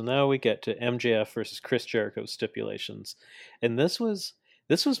 Okay, so now we get to MJF versus Chris Jericho stipulations, and this was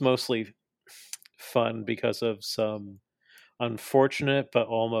mostly fun because of some unfortunate, but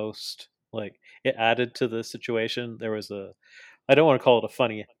almost like it added to the situation. There was I don't want to call it a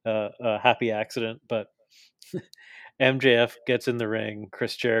funny, a happy accident, but MJF gets in the ring,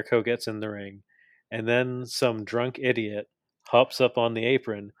 Chris Jericho gets in the ring, and then some drunk idiot hops up on the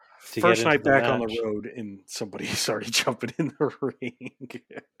apron to get First into night the back on the match. road, and somebody started jumping in the ring.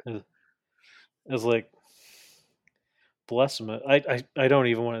 It was like, bless him. I don't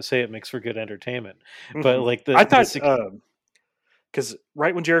even want to say it makes for good entertainment, but like I thought the because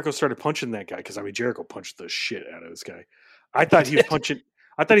right when Jericho started punching that guy, because I mean Jericho punched the shit out of this guy. I thought he was punching.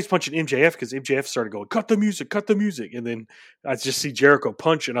 I thought he was punching MJF because MJF started going, cut the music. And then I just see Jericho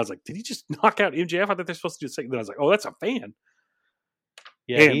punch, and I was like, did he just knock out MJF? I thought they're supposed to do the second. Then I was like, oh, that's a fan.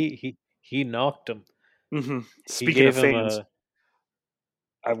 yeah, And he knocked him. He speaking of gave him fans,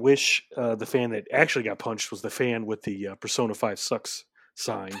 I wish the fan that actually got punched was the fan with the Persona 5 sucks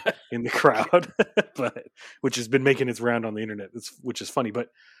sign in the crowd, but which has been making its round on the internet, which is funny. But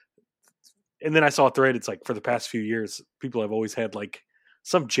and then I saw a thread. It's like for the past few years, people have always had like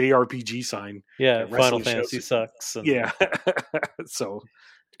some JRPG sign. yeah, at Final wrestling Fantasy shows. sucks. And Yeah, so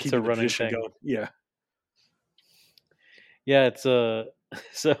it's a keeping the running tradition thing. going. Yeah, Yeah, it's so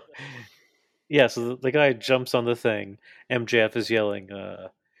yeah, so the guy jumps on the thing. MJF is yelling,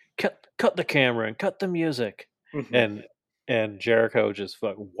 cut the camera and cut the music." hmm And Jericho just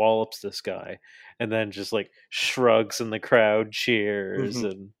wallops this guy and then just like shrugs and the crowd cheers, hmm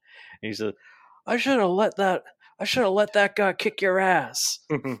and he says, I should have let that guy kick your ass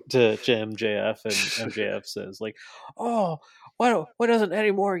hmm to MJF, and MJF says like, "Oh, why doesn't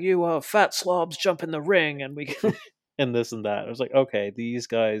any more of you fat slobs jump in the ring and we can and this and that." I was like, okay, these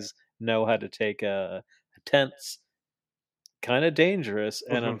guys know how to take a tense, kind of dangerous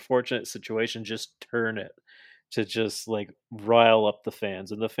and hmm unfortunate situation, just turn it to just like rile up the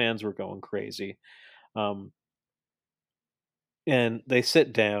fans, and the fans were going crazy. Um, and they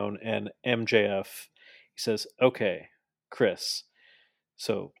sit down, and MJF, he says, "Okay, Chris,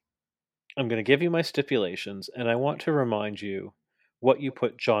 so I'm going to give you my stipulations, and I want to remind you what you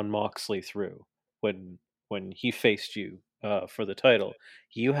put John Moxley through when he faced you for the title.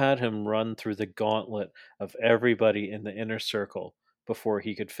 You had him run through the gauntlet of everybody in the inner circle before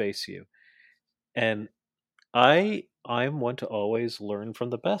he could face you, and I'm one to always learn from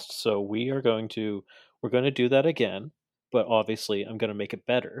the best. So we're going to do that again, but obviously I'm going to make it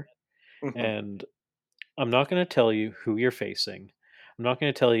better, hmm and I'm not going to tell you who you're facing. I'm not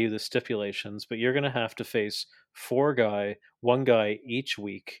going to tell you the stipulations, but you're going to have to face one guy each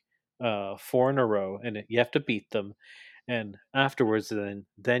week, four in a row, and you have to beat them. And afterwards,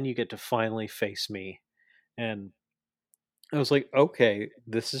 then you get to finally face me." And I was like, okay,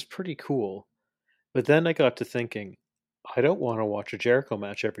 this is pretty cool. But then I got to thinking, I don't want to watch a Jericho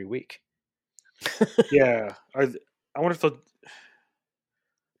match every week. Yeah. I wonder if they'll.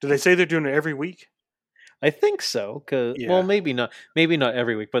 Do they say they're doing it every week? I think so, cause well, Yeah. maybe not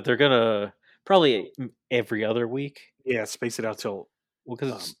every week, but they're gonna probably every other week. Yeah. Space it out till. Well,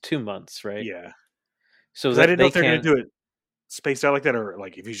 because it's 2 months, right? Yeah. So Because I that didn't know they if they're going can't. to do it spaced out like that, or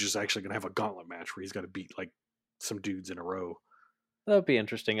like if he's just actually going to have a gauntlet match where he's got to beat like some dudes in a row. That would be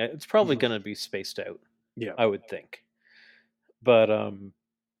interesting. It's probably hmm gonna be spaced out, Yeah. I would think. But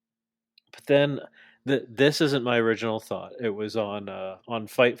then this isn't my original thought. It was on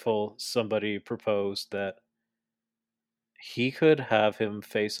Fightful. Somebody proposed that he could have him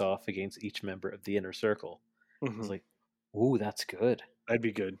face off against each member of the inner circle. I was hmm like, ooh, that's good. That'd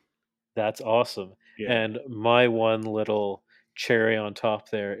be good. That's awesome. Yeah. And my one little cherry on top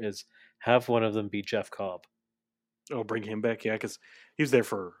there is have one of them be Jeff Cobb. Oh, bring him back. Yeah, because he was there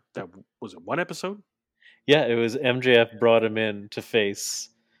for that. Was it one episode? Yeah, it was MJF brought him in to face,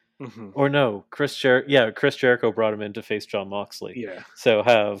 hmm or no, Chris Jericho brought him in to face John Moxley. Yeah. So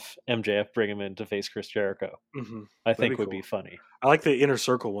have MJF bring him in to face Chris Jericho. I That'd think be would cool. be funny. I like the inner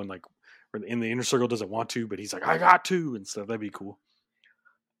circle one, like where in the inner circle doesn't want to, but he's like, I got to and stuff. That'd be cool.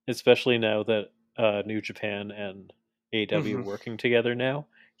 Especially now that New Japan and AEW hmm working together now,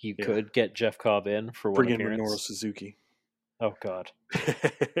 you Yeah. could get Jeff Cobb in for one Bring in Minoru appearance. Suzuki. Oh God,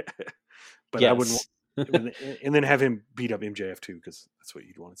 But I wouldn't. yes, And then have him beat up MJF too, because that's what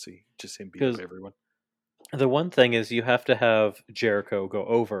you'd want to see. Just him beat up because everyone. the one thing is you have to have Jericho go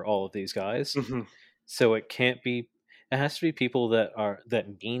over all of these guys, hmm so it can't be. It has to be people that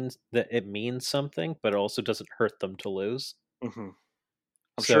it means something, but it also doesn't hurt them to lose. hmm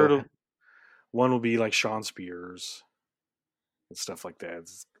I'm sure So one will be like Sean Spears and stuff like that.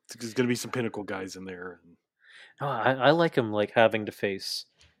 There's going to be some pinnacle guys in there. I like him like having to face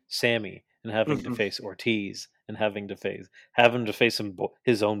Sammy and having to hmm face Ortiz and have him to face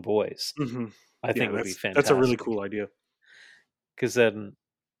his own boys. hmm I think Yeah, it would be that's a really fantastic. cool idea. because then,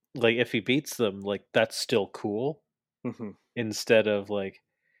 like, if he beats them, like, that's still cool. Mm-hmm. Instead of, like,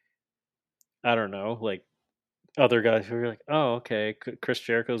 I don't know, like, other guys who are like, oh, okay, Chris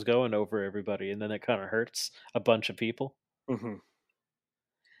Jericho's going over everybody, and then it kind of hurts a bunch of people. Mm-hmm.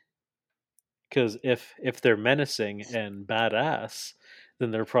 Because if they're menacing and badass,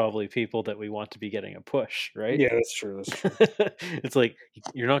 then they're probably people that we want to be getting a push, right? Yeah, that's true. That's true. It's like,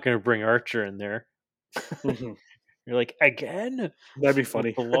 you're not going to bring Archer in there. Mm-hmm. You're like, again That'd be with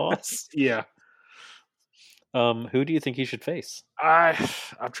funny. the loss. Yeah. Who do you think he should face? I'm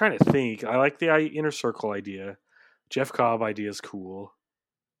trying to think. I like the inner circle idea. Jeff Cobb idea is cool.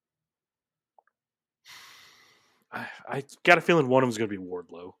 I got a feeling one of them's going to be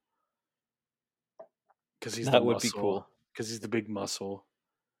Wardlow because he's the That would be muscle. cool. Because he's the big muscle.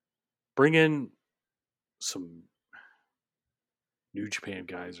 Bring in some New Japan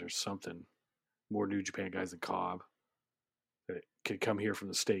guys or something. More New Japan guys than Cobb that could come here from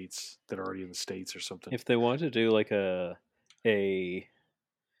the States that are already in the States or something. If they wanted to do like a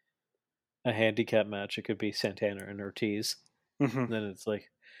handicap match, it could be Santana and Ortiz. Mm-hmm. And then it's like,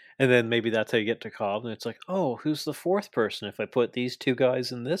 and then maybe that's how you get to Cobb. And it's like, oh, who's the fourth person? If I put these two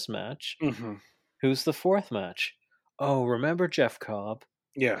guys in this match, Mm-hmm. who's the fourth match? Oh, remember Jeff Cobb?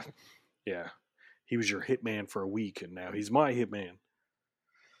 Yeah. Yeah. He was your hitman for a week, and now he's my hitman.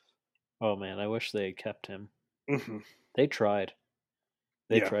 Oh man, I wish they had kept him. Mm-hmm. They tried.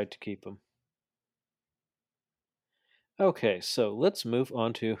 They Yeah. tried to keep him. Okay, so let's move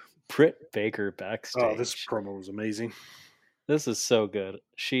on to Britt Baker backstage. Oh, this promo was amazing. This is so good.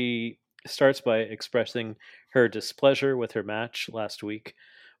 She starts by expressing her displeasure with her match last week,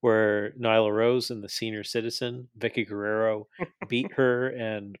 where Nyla Rose and the senior citizen, Vicky Guerrero, beat her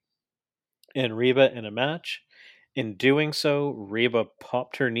and Reba in a match. In doing so, Reba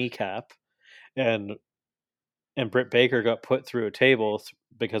popped her kneecap, and Britt Baker got put through a table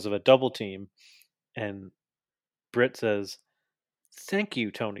because of a double team. And Britt says, "Thank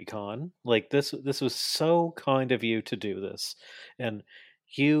you, Tony Khan. Like, this was so kind of you to do this, and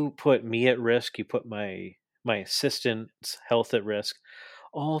you put me at risk. You put my assistant's health at risk,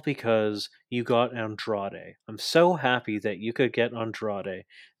 all because you got Andrade. I'm so happy that you could get Andrade.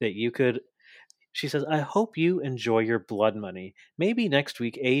 That you could." She says, "I hope you enjoy your blood money. Maybe next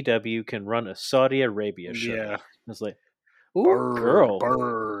week AEW can run a Saudi Arabia show." Yeah. I was like, "Ooh, girl,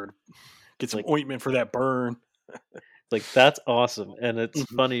 Bird. Get some like, ointment for that burn." like, that's awesome." And it's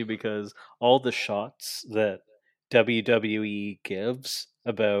Mhm. funny because all the shots that WWE gives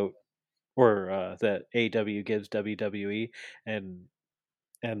about, or that AEW gives WWE, and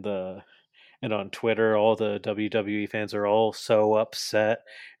the and on Twitter, all the WWE fans are all so upset.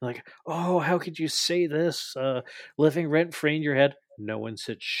 Like, oh, how could you say this? Living rent free in your head. No one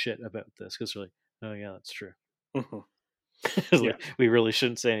said shit about this because they're like, oh yeah, that's true. Mhm. It's Yeah. like, we really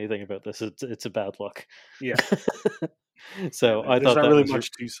shouldn't say anything about this. It's a bad look. Yeah. So I There's thought not that really was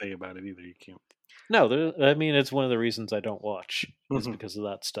much to say about it either. You can't. no. I mean, it's one of the reasons I don't watch is Mhm. because of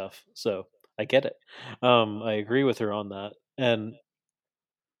that stuff. So I get it. I agree with her on that, and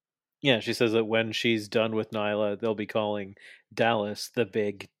yeah, she says that when she's done with Nyla, they'll be calling Dallas the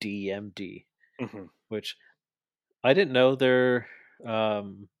Big DMD, Mhm. which I didn't know their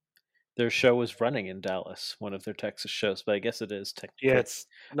show was running in Dallas, one of their Texas shows, but I guess it is technically. Yeah, it's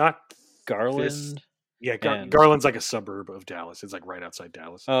not Garland. This, yeah, and Garland's like a suburb of Dallas. It's like right outside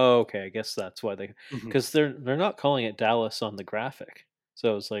Dallas. oh, okay, I guess that's why they, Mhm. because they're not calling it Dallas on the graphic,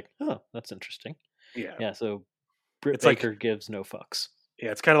 so it's like, oh, that's interesting. Yeah. Yeah, so Britt It's like- Baker gives no fucks. Yeah,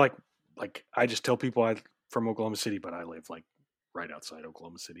 it's kind of like I just tell people I'm from Oklahoma City, but I live like right outside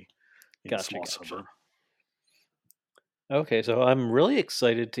Oklahoma City in a small suburb. Okay, so I'm really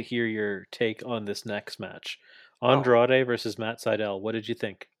excited to hear your take on this next match. Andrade versus Matt Sydal. What did you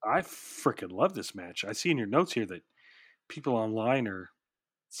think? I freaking love this match. I see in your notes here that people online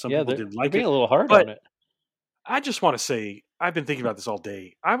some Yeah, people they're, didn't they're like being it. a little hard but on it. I just want to say I've been thinking about this all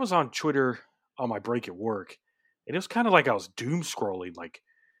day. I was on Twitter on my break at work, and it was kind of like I was doom scrolling. Like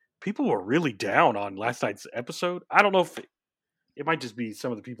people were really down on last night's episode. I don't know if it might just be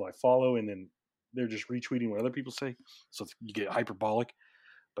some of the people I follow, and then they're just retweeting what other people say, so you get hyperbolic.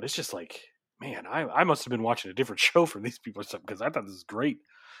 But it's just like, man, I must have been watching a different show from these people or something because I thought this was great.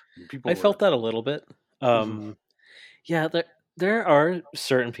 And I felt that a little bit. Mhm. Yeah, there are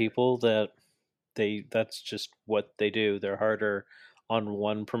certain people that that's just what they do. They're harder on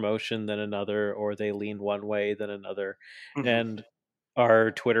one promotion than another, or they lean one way than another. Mhm. And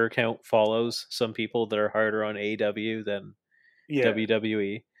our Twitter account follows some people that are harder on AEW than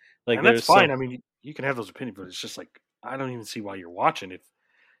WWE. Like, and that's there's fine. some, I mean, you can have those opinions, but it's just like I don't even see why you're watching if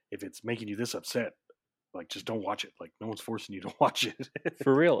it's making you this upset. Like, just don't watch it. Like, no one's forcing you to watch it.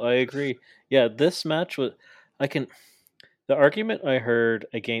 For real, I agree. Yeah, this match was. I can. The argument I heard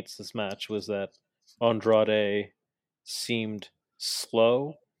against this match was that Andrade seemed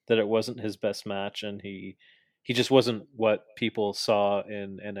slow, that it wasn't his best match, and he just wasn't what people saw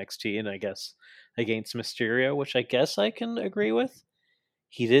in NXT, and I guess against Mysterio, which I guess I can agree with.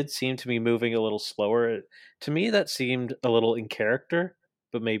 He did seem to be moving a little slower. To me, that seemed a little in character,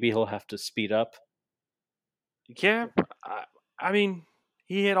 but maybe he'll have to speed up. Yeah, I mean,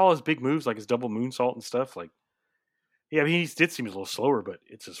 he had all his big moves, like his double moonsault and stuff. Like, yeah, I mean, he did seem a little slower, but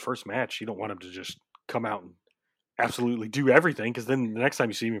it's his first match. You don't want him to just come out and absolutely do everything, because then the next time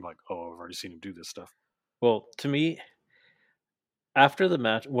you see him, you're like, oh, I've already seen him do this stuff. Well, to me, after the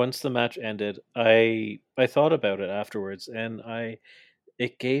match, once the match ended, I thought about it afterwards, and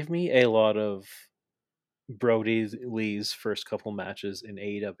it gave me a lot of Brody Lee's first couple matches in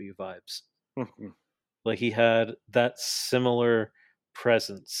AEW vibes. Like he had that similar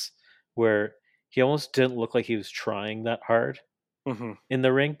presence where he almost didn't look like he was trying that hard in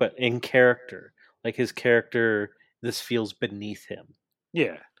the ring, but in character, like his character, this feels beneath him.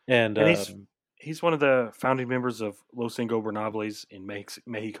 Yeah, and he's one of the founding members of Los Ingobernables in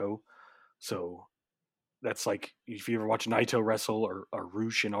Mexico. So that's like, if you ever watch Naito wrestle or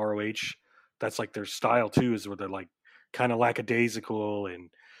Rush in ROH, that's like their style too, is where they're like kind of lackadaisical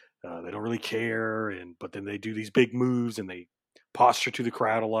and they don't really care, but then they do these big moves and they posture to the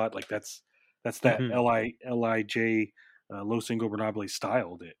crowd a lot. Like that's that LIJ Los Ingobernables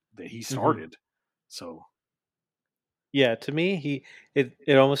style that he started. So yeah, to me,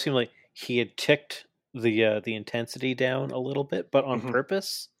 it almost seemed like he had ticked the intensity down a little bit, but on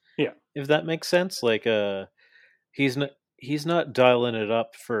purpose. Yeah, if that makes sense. Like he's not dialing it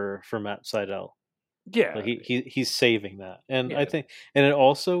up for Matt Sydal. Yeah, like he's saving that, and I think, and it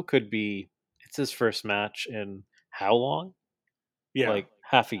also could be it's his first match in how long? Yeah, like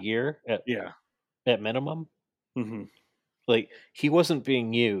half a year at minimum. Mm-hmm. Like he wasn't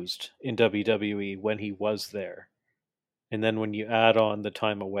being used in WWE when he was there, and then when you add on the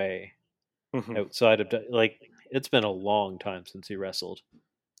time away outside of like it's been a long time since he wrestled.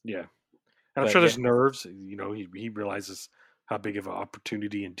 Yeah, and I'm sure there's nerves. You know, he realizes how big of an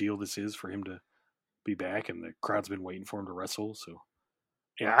opportunity and deal this is for him to be back, and the crowd's been waiting for him to wrestle. So,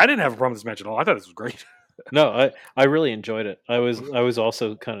 yeah, I didn't have a problem with this match at all. I thought this was great. No, I really enjoyed it. I was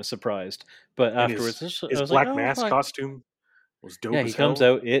also kind of surprised, but afterwards, his black mask costume was dope. Yeah, he comes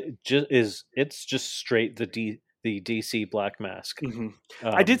out. It's just straight the DC black mask.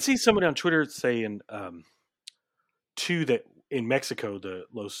 I did see somebody on Twitter saying too that in Mexico, the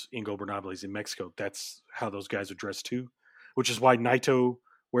Los Ingobernables in Mexico, that's how those guys are dressed too, which is why Naito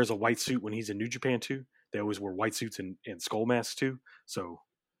wears a white suit when he's in New Japan too. They always wear white suits and skull masks too. So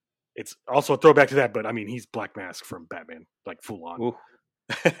it's also a throwback to that. But I mean, he's Black Mask from Batman, like full on.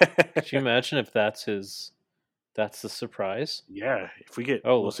 Could you imagine if that's the surprise? Yeah, if we get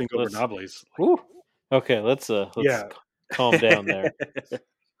Los Ingobernables. Okay, let's calm down there.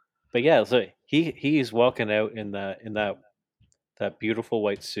 But yeah, so he's walking out in that beautiful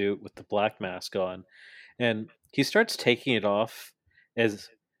white suit with the black mask on, and he starts taking it off as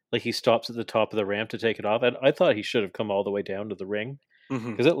like he stops at the top of the ramp to take it off. And I thought he should have come all the way down to the ring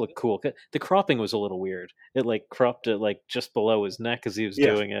because it looked cool. The cropping was a little weird. It like cropped it like just below his neck as he was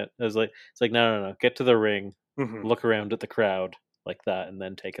doing it. I was like, it's like no, get to the ring, look around at the crowd like that, and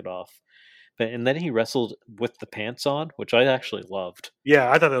then take it off. And then he wrestled with the pants on, which I actually loved.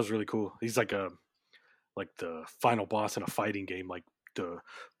 Yeah, I thought that was really cool. He's like the final boss in a fighting game, like the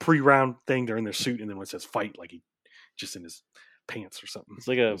pre-round thing. They're in their suit, and then when it says fight, like he just in his pants or something. It's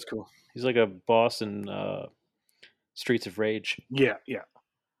like cool. He's like a boss in Streets of Rage. Yeah.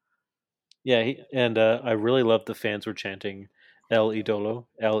 I really loved the fans were chanting El Idolo,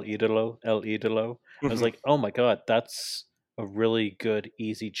 El Idolo, El Idolo. I was like, oh my god, that's a really good,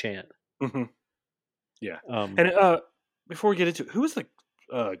 easy chant. Yeah. And before we get into who was the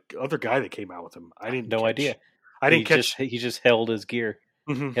other guy that came out with him? I didn't. No idea. I didn't catch. He just held his gear,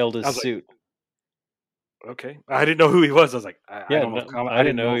 held his suit. Like, okay, I didn't know who he was. I was like, I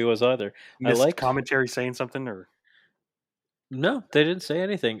didn't know who he was either. I like commentary saying something or. No, they didn't say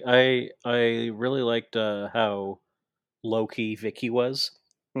anything. I really liked how low key Vicky was.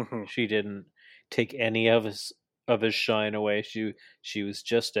 She didn't take any of his shine away. She was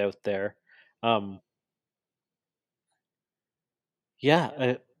just out there.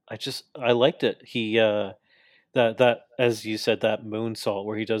 Yeah, I liked it. He that as you said, that moonsault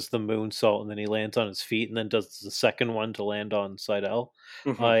where he does the moonsault and then he lands on his feet and then does the second one to land on Sydal.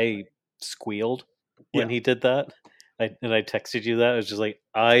 I squealed when he did that. I texted you that. I was just like,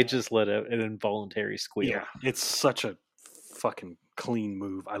 I just let out an involuntary squeal. Yeah, it's such a fucking clean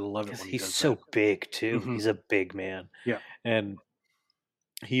move. I love it Because when he he's does so that. big too. Hmm. He's a big man. Yeah. And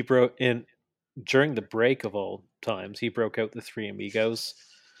he broke in during the break of all times. He broke out the Three Amigos,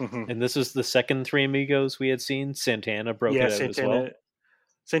 Hmm. and this is the second Three Amigos we had seen. Santana broke Yeah, it out as well.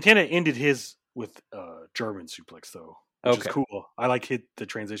 Santana ended his with German suplex though, which is Okay. cool. I like the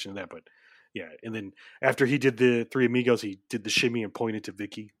transition of that, but yeah, and then after he did the Three Amigos, he did the shimmy and pointed to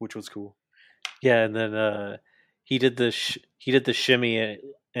Vicky, which was cool. Yeah, and then he did the shimmy,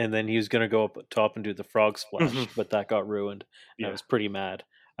 and then he was gonna go up top and do the frog Hmm. splash, but that got ruined. And I Yeah, was pretty mad.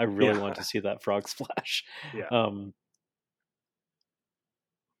 I really yeah, wanted to see that frog splash. yeah. Um,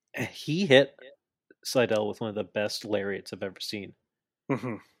 he hit Seidel with one of the best lariats I've ever seen.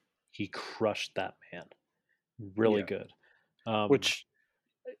 Hmm. He crushed that man. Really Yeah. good. Um, Which,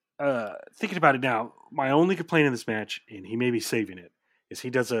 thinking about it now, my only complaint in this match, and he may be saving it, is he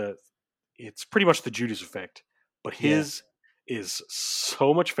does a. It's pretty much the Judas effect, but yeah, his is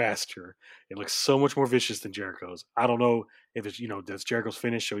so much faster. It looks so much more vicious than Jericho's. I don't know if it's that's Jericho's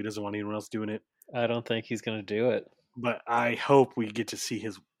finish, so he doesn't want anyone else doing it. I don't think he's gonna do it. But I hope we get to see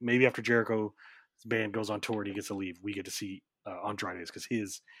his maybe after Jericho's band goes on tour and he gets to leave, we get to see Andrade's because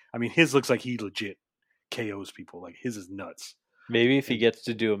his looks like he legit KOs people. Like his is nuts. Maybe if he And gets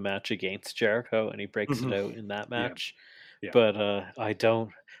to do a match against Jericho and he breaks it mhm, out in that yeah, match, yeah, but I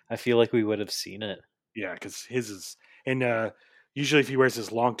don't. I feel like we would have seen it. yeah, because his is and usually if he wears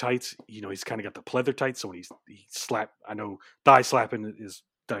his long tights, he's kind of got the pleather tights. So when he slap, I know thigh slapping is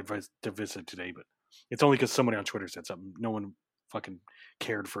divisive today, but it's only because somebody on Twitter said something. No one fucking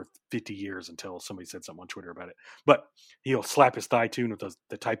cared for 50 years until somebody said something on Twitter about it. But he'll slap his thigh tune with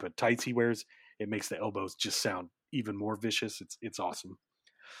the type of tights he wears. It makes the elbows just sound even more vicious. It's awesome.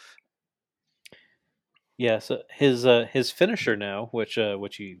 Yeah, so his finisher now, which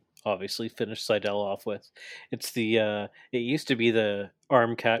he obviously finished Seidel off with, it used to be the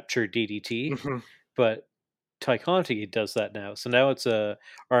arm catcher DDT, Hmm. but Ty Conti does that now. So now it's a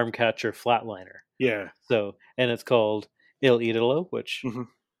arm catcher flatliner. Yeah. So and it's called Il Idolo, which Hmm.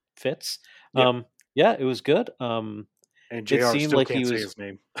 fits. Yep. Yeah, it was good. And It Jr. seemed still like can't say his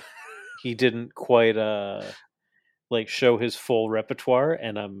name. he didn't quite like show his full repertoire,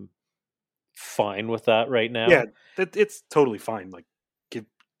 and I'm fine with that right Yeah, now. it's totally fine. Like, give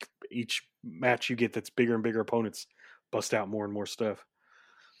each match you get that's bigger and bigger opponents bust out more and more stuff.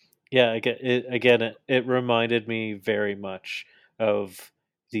 Yeah, it reminded me very much of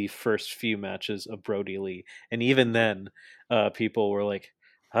the first few matches of Brody Lee, and even Hmm. then, people were like,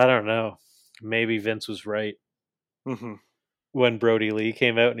 "I don't know, maybe Vince was right." Hmm. When Brody Lee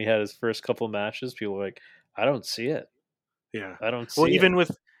came out and he had his first couple matches, people were like, "I don't see it. Yeah. I don't Well, see it."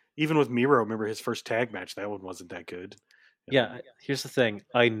 even with Miro, remember his first tag match? That one wasn't that good. And then Yeah, here's the thing.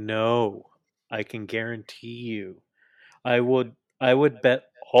 I know, I can guarantee you, I would bet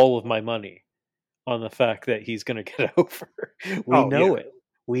all of my money on the fact that he's going to get over. We oh yeah, know it.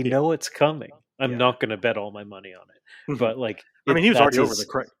 We yeah, know it's coming. I'm yeah. not going to bet all my money on it. Hmm. But like I mean, it he was that's already over. his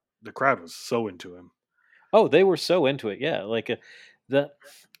The crowd was so into him. Oh, they were so into it. Yeah, like that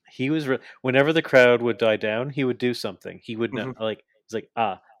he was whenever the crowd would die down, he would do something. He would not Hmm. like he's like,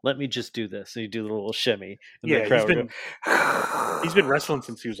 let me just do this." And he'd do the little shimmy and the Yeah, crowd would he's been go wrestling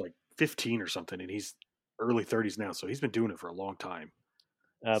since he was like 15 or something, and he's early 30s now, so he's been doing it for a long time.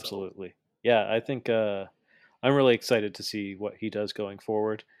 So Absolutely. Yeah, I think I'm really excited to see what he does going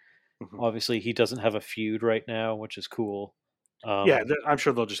forward. mhm. Obviously, he doesn't have a feud right now, which is cool. Yeah, Um, I'm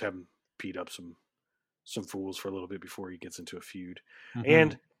sure they'll just have him beat up some fools for a little bit before he gets into a feud. mhm.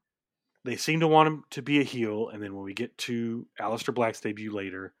 And they seem to want him to be a heel, and then when we get to Aleister Black's debut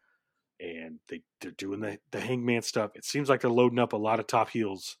later, and they're doing the Hangman stuff, it seems like they're loading up a lot of top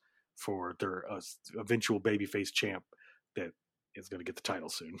heels for their eventual babyface champ that is going to get the title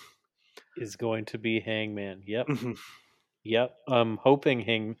soon. Is going to be Hangman. Yep. Mhm. Yep. I'm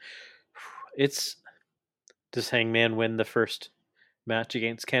hoping it's does Hangman win the first match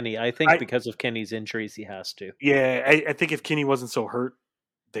against Kenny? I think I because of Kenny's injuries he has to. Yeah, I think if Kenny wasn't so hurt,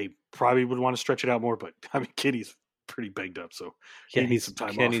 they probably would want to stretch it out more. But I mean, Kenny's pretty banged up, so Yeah, he needs he's some time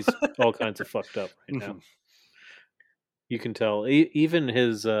off. Kenny's all kinds of fucked up right now. Mhm. You can tell even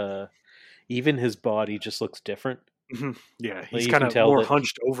his body just looks different. Mhm. Yeah, Like he's kind of more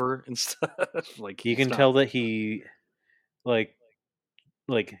hunched over and stuff. Like you he's can not. tell that he like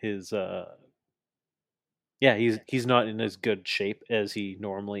his yeah, he's not in as good shape as he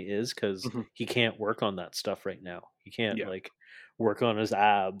normally is because Mhm. he can't work on that stuff right now. He can't Yeah. like work on his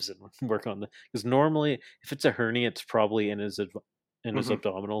abs and work on the because normally if it's a hernia, it's probably in his Hmm.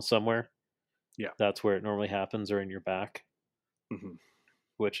 abdominal somewhere. Yeah. That's where it normally happens, or in your back, Hmm.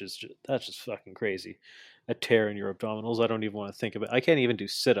 which is that's just fucking crazy. A tear in your abdominals. I don't even want to think of it. I can't even do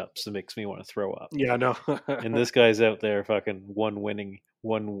sit-ups. It makes me want to throw up. Yeah, no. And this guy's out there fucking one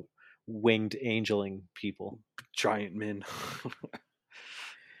winged angeling people. Giant men.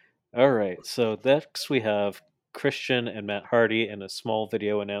 All right, so next we have Christian and Matt Hardy in a small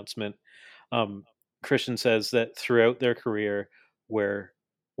video announcement. Christian says that throughout their career,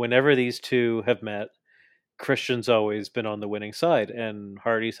 whenever these two have met, Christian's always been on the winning side, and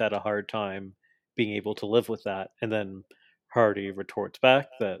Hardy's had a hard time being able to live with that. And then Hardy retorts back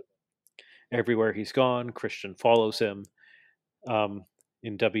that everywhere he's gone, Christian follows him,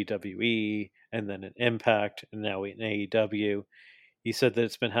 in WWE, and then in Impact, and now in AEW. He said that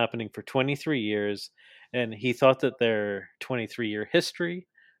it's been happening for 23 years, and he thought that their 23-year history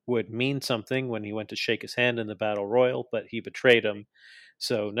would mean something when he went to shake his hand in the Battle Royal, but he betrayed him.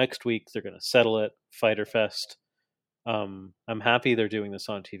 So next week they're going to settle it, Fyter Fest. I'm happy they're doing this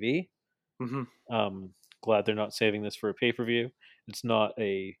on TV. Hmm. Glad they're not saving this for a pay-per-view. It's not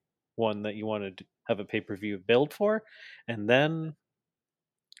a one that you want to have a pay-per-view build for. And then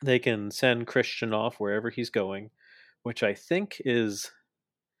they can send Christian off wherever he's going, which I think is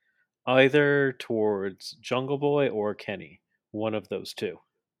either towards Jungle Boy or Kenny, one of those two.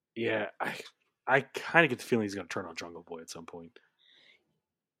 Yeah, I kind of get the feeling he's going to turn on Jungle Boy at some point.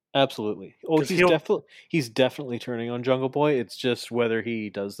 Absolutely. Oh, 'Cause he's definitely turning on Jungle Boy. It's just whether he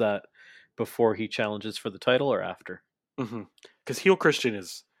does that before he challenges for the title or after. Because heel Christian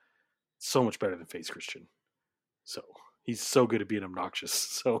is so much better than face Christian. So he's so good at being obnoxious.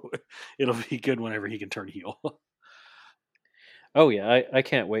 So it'll be good whenever he can turn heel. Oh yeah, I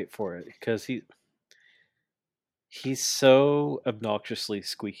can't wait for it because he's so obnoxiously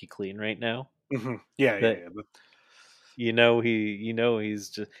squeaky clean right now. Yeah, that yeah. But, he's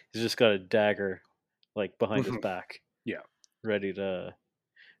just got a dagger like behind his back, yeah. ready to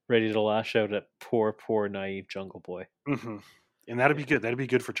lash out at poor naive Jungle Boy. And that'd be good. That'd be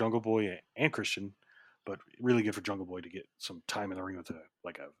good for Jungle Boy and Christian, but really good for Jungle Boy to get some time in the ring with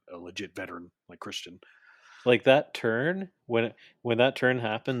a legit veteran like Christian. Like that turn, when that turn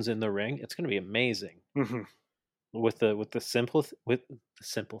happens in the ring, it's going to be amazing. With the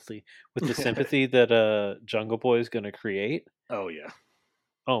sympathy that Jungle Boy is going to create. Oh yeah.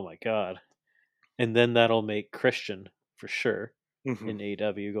 Oh my god. And then that'll make Christian for sure in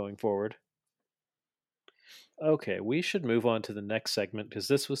AEW going forward. Okay, we should move on to the next segment because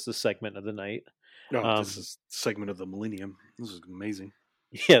this was the segment of the night. No, this is segment of the millennium. This is amazing.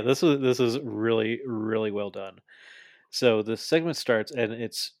 Yeah, this is really, really well done. So the segment starts and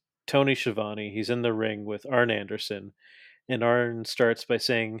it's Tony Schiavone. He's in the ring with Arn Anderson, and Arn starts by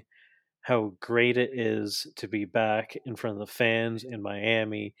saying how great it is to be back in front of the fans in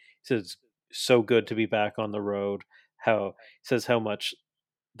Miami. He says it's so good to be back on the road. He says how much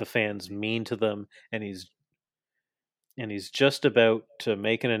the fans mean to them, and he's just about to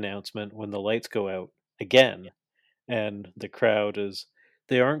make an announcement when the lights go out again, and the crowd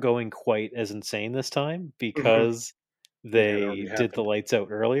they aren't going quite as insane this time because they did the lights out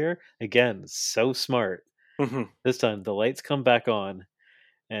earlier. Again, so smart. This time the lights come back on,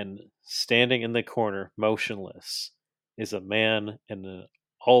 and standing in the corner, motionless, is a man in an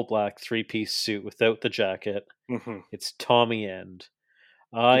all-black three-piece suit without the jacket. It's Tommy End.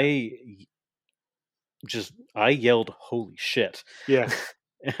 I yelled, "Holy shit!" Yeah,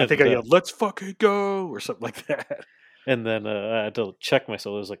 I think I yelled, "Let's fucking go!" or something like that. And then I had to check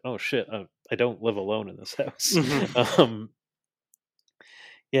myself. I was like, "Oh shit! I don't live alone in this house."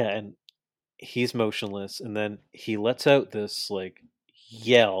 Yeah, and he's motionless, and then he lets out this like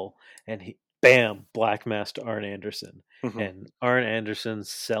yell, and bam, black mask to Arn Anderson, and Arn Anderson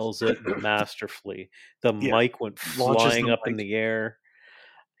sells it masterfully. The mic went flying up in the air.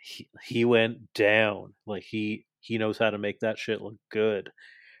 He went down. Like he knows how to make that shit look good.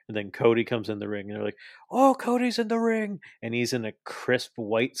 And then Cody comes in the ring, and they're like, "Oh, Cody's in the ring," and he's in a crisp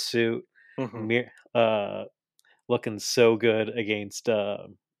white suit, looking so good against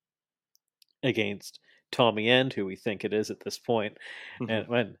Tommy End, who we think it is at this point, and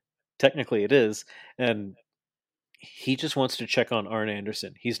when technically it is, and he just wants to check on Arn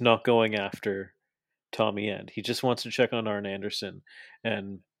Anderson. He's not going after Tommy End. He just wants to check on Arn Anderson,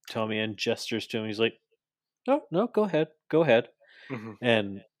 and Tommy End gestures to him. He's like, "Oh no, go ahead."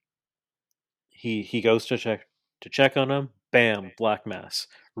 And he goes to check on him. Bam, black mass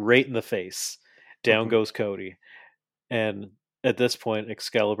right in the face. Down goes Cody, and at this point,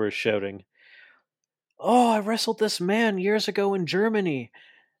 Excalibur is shouting, "Oh, I wrestled this man years ago in Germany.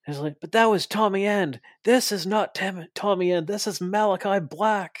 He's like, but that was Tommy End. This is not Tommy End. This is Malachi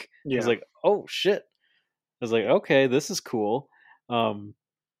Black. I was Yeah. like, oh shit. I was like, okay, this is cool. And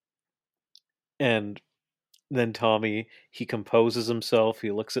then Tommy, he composes himself.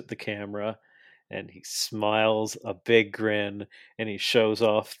 He looks at the camera, and he smiles a big grin, and he shows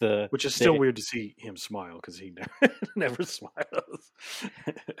off Which is still weird to see him smile because he never smiles.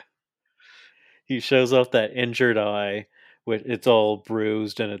 He shows off that injured eye, which it's all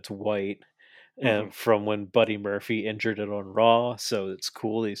bruised and it's white, and from when Buddy Murphy injured it on Raw. So it's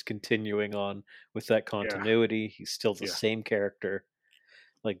cool. He's continuing on with that continuity. He's still the same character.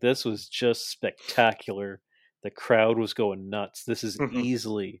 Like, this was just spectacular. The crowd was going nuts. This is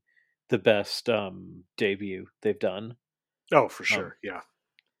easily the best debut they've done. Oh, for sure. Yeah.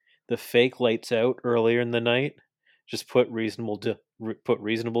 The fake lights out earlier in the night just put reasonable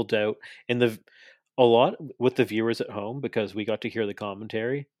doubt in a lot with the viewers at home, because we got to hear the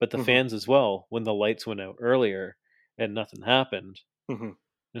commentary, but the fans as well. When the lights went out earlier and nothing happened,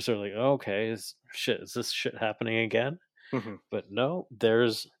 they're sort of like, oh, okay, is this shit happening again? But no,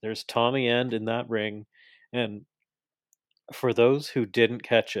 there's Tommy End in that ring. And for those who didn't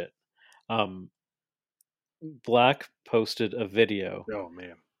catch it, Black posted a video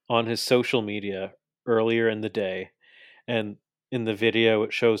on his social media earlier in the day, and in the video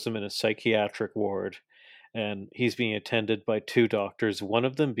it shows him in a psychiatric ward, and he's being attended by two doctors, one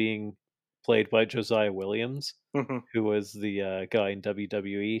of them being played by Josiah Williams, who was the guy in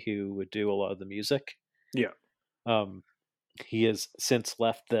WWE who would do a lot of the music. He has since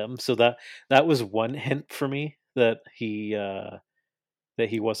left them, so that was one hint for me that he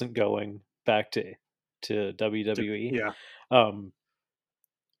wasn't going back to WWE.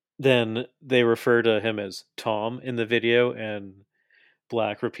 Then they refer to him as Tom in the video, and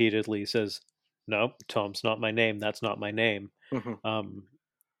Black repeatedly says, no, Tom's not my name. That's not my name.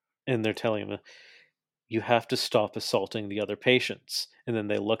 And they're telling him, you have to stop assaulting the other patients. And then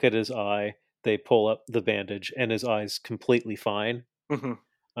they look at his eye, they pull up the bandage, and his eye's completely fine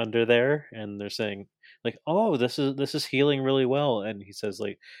under there. And they're saying, like, oh, this is healing really well. And he says,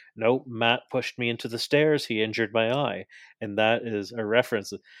 like, no, Matt pushed me into the stairs. He injured my eye. And that is a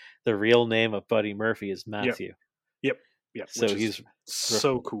reference. The real name of Buddy Murphy is Matthew. Yep. So he's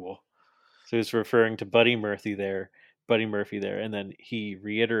so cool. So he's referring to Buddy Murphy there, and then he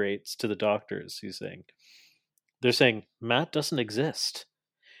reiterates to the doctors. They're saying Matt doesn't exist,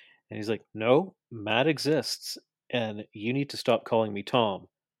 and he's like, no, Matt exists, and you need to stop calling me Tom.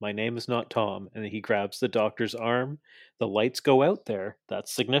 My name is not Tom. And he grabs the doctor's arm. The lights go out there.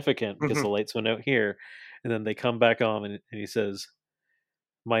 That's significant because the lights went out here, and then they come back on, and he says,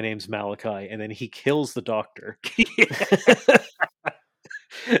 my name's Malachi, and then he kills the doctor.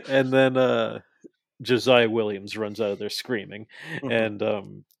 And then Josiah Williams runs out of there screaming, and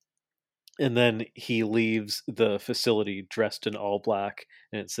then he leaves the facility dressed in all black,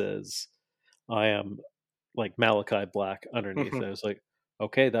 and it says, I am like Malachi Black underneath. And I was like,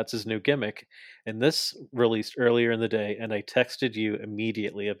 okay, that's his new gimmick. And this released earlier in the day, and I texted you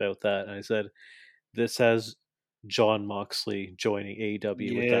immediately about that, and I said, this has Jon Moxley joining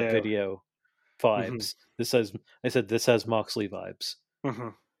AEW with that video vibes. This has Moxley vibes. I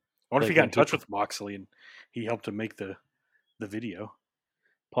wonder if he got in touch with Moxley and he helped him make the video.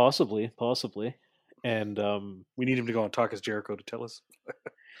 Possibly. And we need him to go on Talk as Jericho to tell us.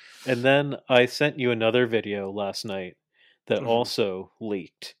 And then I sent you another video last night that also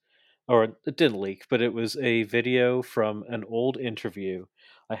leaked. Or it didn't leak, but it was a video from an old interview.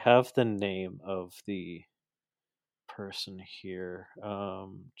 I have the name of the person here.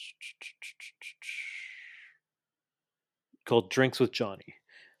 Called Drinks with Johnny.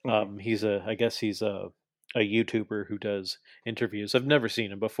 He's a YouTuber who does interviews. I've never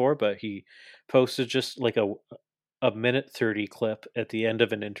seen him before, but he posted just like a minute 30 clip at the end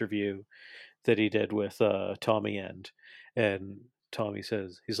of an interview that he did with Tommy End. And Tommy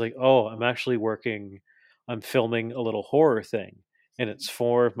says, he's like, oh, I'm filming a little horror thing, and it's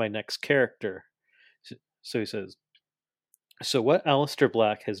for my next character. So he says, so what Aleister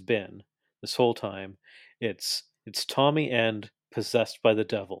Black has been this whole time, it's Tommy End possessed by the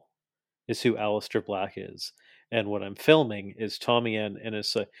devil, is who Aleister Black is. And what I'm filming is Tommy End in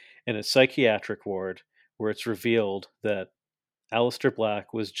a psychiatric ward, where it's revealed that Aleister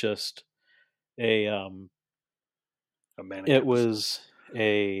Black was just a manic. It was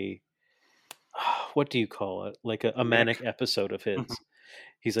a what do you call it? Like a manic episode of his.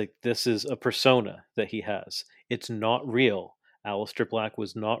 He's like, this is a persona that he has. It's not real. Aleister Black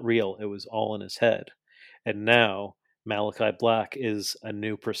was not real. It was all in his head. And now Malachi Black is a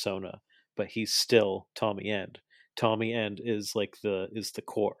new persona, but he's still Tommy End. Tommy End is like the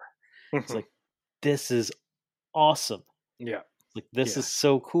core. It's Mhm. like, this is awesome. Yeah. Like, this Yeah. is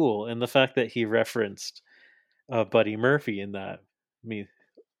so cool. And the fact that he referenced Buddy Murphy in that me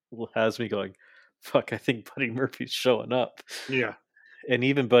has me going, fuck, I think Buddy Murphy's showing up. Yeah. And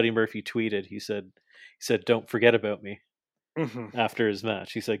even Buddy Murphy tweeted, he said, don't forget about me Hmm. after his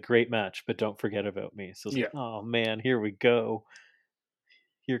match. He said, great match, but don't forget about me. So it's Yeah. like, oh man, here we go.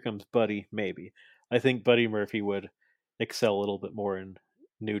 Here comes Buddy, maybe. I think Buddy Murphy would excel a little bit more in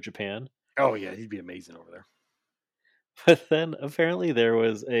New Japan. Oh yeah, he'd be amazing over there. But then apparently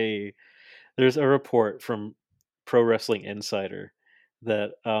there's a report from Pro Wrestling Insider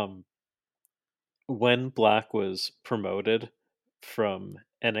that when Black was promoted from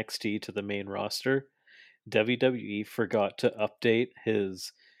NXT to the main roster, WWE forgot to update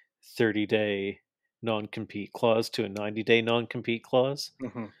his 30-day non-compete clause to a 90-day non-compete clause.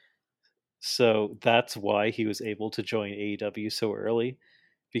 Hmm. So that's why he was able to join AEW so early,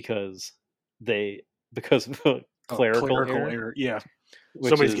 because of a clerical Clerical error, error. Yeah. which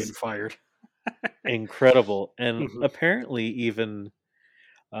Somebody's getting is fired. incredible. And Hmm. apparently even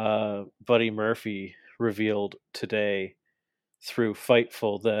Buddy Murphy revealed today through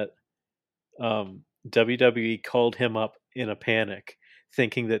Fightful that WWE called him up in a panic,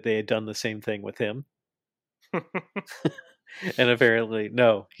 thinking that they had done the same thing with him. And apparently,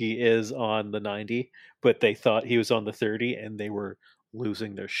 no, he is on the 90, but they thought he was on the 30, and they were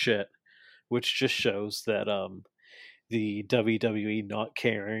losing their shit, which just shows that the WWE not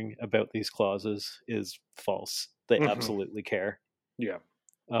caring about these clauses is false. They Hmm. absolutely care. Yeah.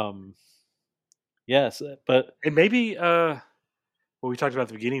 Um, yes, but And maybe what we talked about at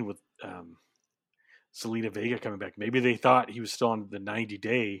the beginning with Zelina Vega coming back. Maybe they thought he was still on the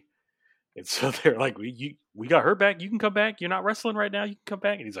 90-day, and so they're like, "We got her back. You can come back. You're not wrestling right now. You can come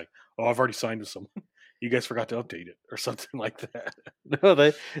back." And he's like, "Oh, I've already signed with someone. You guys forgot to update it or something like that."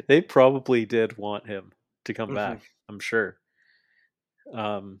 no, they probably did want him to come Hmm. back. I'm sure.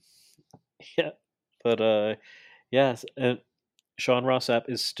 Um, yeah, but yes, and Sean Ross Sapp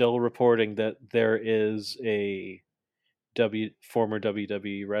is still reporting that there is a former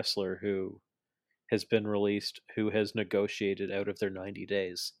WWE wrestler who has been released who has negotiated out of their 90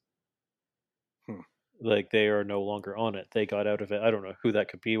 days. Hmm. Like, they are no longer on it. They got out of it. I don't know who that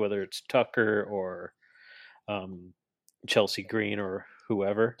could be, whether it's Tucker or um, Chelsea Green or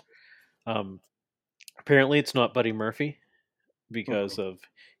whoever. Um, apparently, it's not Buddy Murphy Hmm. because of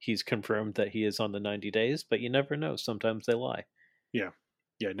he's confirmed that he is on the 90 days, but you never know. Sometimes they lie. Yeah.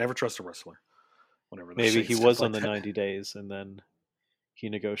 Yeah. Never trust a wrestler whenever they're Maybe saying he stuff was on like the that. 90 days and then he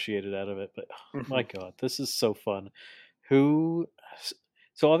negotiated out of it. But oh my Hmm. God, this is so fun. Who?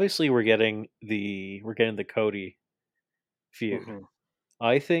 So obviously we're getting the Cody feud. Hmm.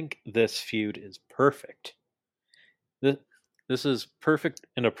 I think this feud is perfect. This, this is perfect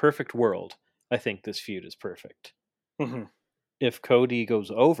in a perfect world. I think this feud is perfect. Hmm. If Cody goes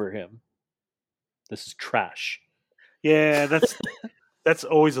over him, this is trash. Yeah, that's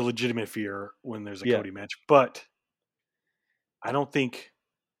always a legitimate fear when there's a Yeah, Cody match, but I don't think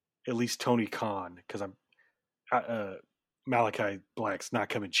at least Tony Khan, because Malachi Black's not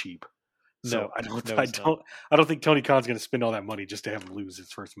coming cheap. So no, I don't, no, he's not. I don't think Tony Khan's going to spend all that money just to have him lose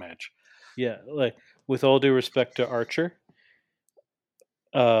his first match. Yeah, like, with all due respect to Archer,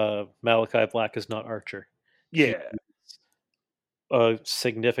 Malachi Black is not Archer. He's Yeah, a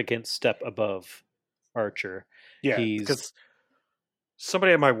significant step above Archer. yeah, He's because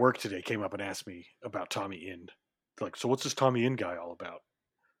somebody at my work today came up and asked me about Tommy End. Like, so what's this Tommy End guy all about?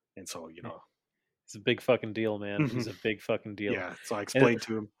 And so, he's a big fucking deal, man. mhm, He's a big fucking deal. yeah. So I And explained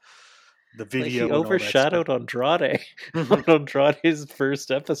to him the like, he video and all that stuff. overshadowed Andrade on Mhm, Andrade's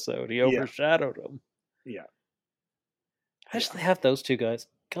first episode. He yeah, overshadowed him. yeah, Imagine yeah. they have those two guys.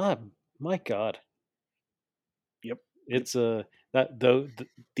 God, my God, Yep, yep. it's that though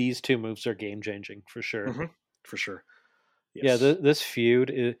these two moves are game changing for sure. Hmm. For sure. Yeah, Yes. this feud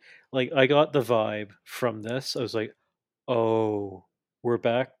is like, I got the vibe from this. I was like, oh, we're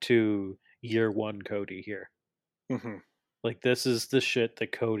back to year one Cody here. Hmm. Like, this is the shit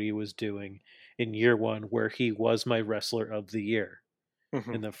that Cody was doing in year one, where he was my wrestler of the year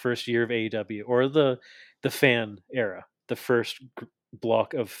Hmm. in the first year of AEW, or the fan era, the first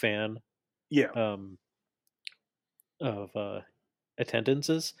block of fan Yeah. um, of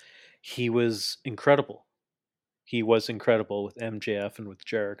attendances. He was incredible. He was incredible with MJF and with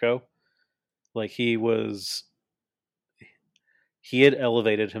Jericho. Like, he had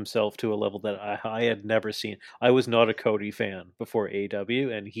elevated himself to a level that I had never seen. I was not a Cody fan before AEW,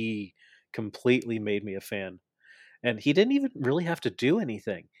 and he completely made me a fan. And he didn't even really have to do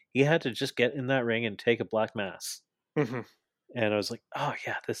anything. he had to just get in that ring and take a black mass. Mm-hmm. And I was like, oh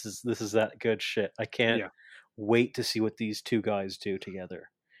yeah, this is that good shit. I can't Yeah. wait to see what these two guys do together.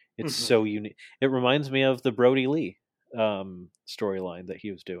 It's Mm-hmm. so unique. It reminds me of the Brody Lee storyline that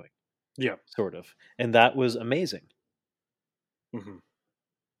he was doing, Yeah. sort of, and that was amazing. Mm-hmm.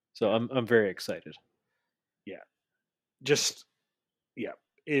 So I'm very excited. Just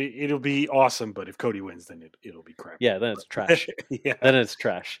it'll be awesome. But if Cody wins, then it'll be crap. Yeah, then it's trash. Yeah. Then it's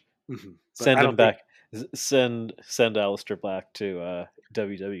trash. Mm-hmm. Send him back. Send Aleister Black to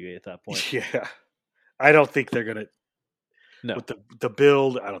WWE at that point. Yeah, I don't think they're gonna. No, with the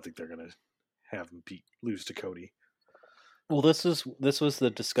build, I don't think they're gonna have him lose to Cody. well, this was the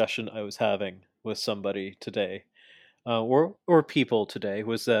discussion I was having with somebody today, or people today,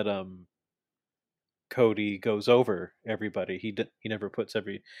 was that Cody goes over everybody. He never puts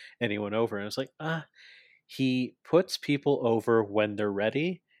anyone over, and it's like he puts people over when they're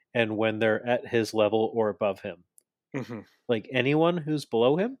ready and when they're at his level or above him. Mm-hmm. Like anyone who's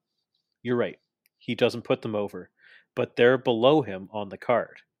below him, you're right. He doesn't put them over, but they're below him on the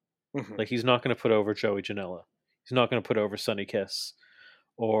card. Mm-hmm. Like he's not going to put over Joey Janela. He's not going to put over Sonny Kiss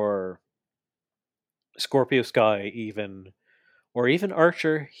or Scorpio Sky even, or even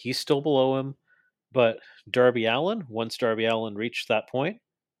Archer. He's still below him, but Darby Allin, once Darby Allin reached that point,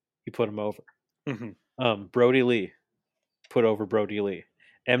 he put him over. Mm-hmm. Brody Lee put over Brody Lee.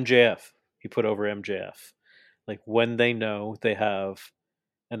 MJF, he put over MJF. Like when they know they have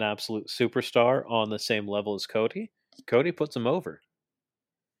an absolute superstar on the same level as Cody, Cody puts him over.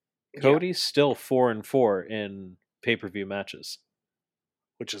 Cody's still 4-4 in pay-per-view matches,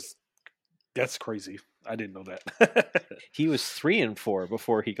 that's crazy. I didn't know that. He was 3-4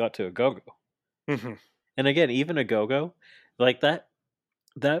 before he got to Ogogo. Mm-hmm. And again, even Ogogo, like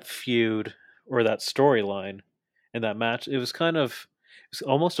that feud or that storyline and that match, it was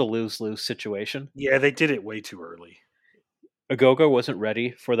almost a lose-lose situation. Yeah, they did it way too early. Ogogo wasn't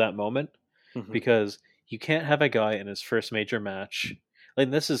ready for that moment Mm-hmm. because you can't have a guy in his first major match.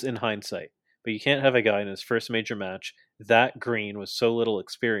 Like this is in hindsight, but you can't have a guy in his first major match that green with so little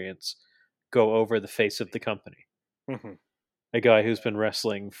experience go over the face of the company. Mm-hmm. A guy who's been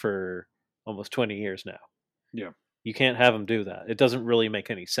wrestling for almost 20 years now. Yeah. You can't have him do that. It doesn't really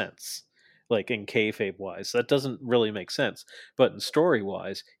make any sense. Like in kayfabe wise, that doesn't really make sense. But in story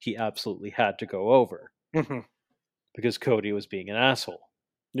wise, he absolutely had to go over Mm-hmm. because Cody was being an asshole.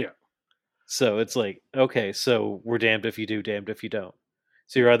 Yeah. So it's like, okay, so we're damned if you do, damned if you don't.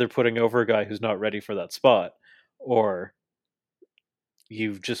 So you're either putting over a guy who's not ready for that spot, or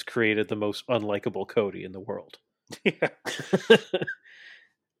you've just created the most unlikable Cody in the world. Yeah.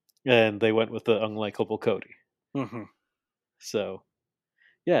 And they went with the unlikable Cody. Mm-hmm. So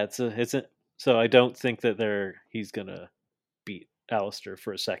yeah, so I don't think that he's gonna beat Aleister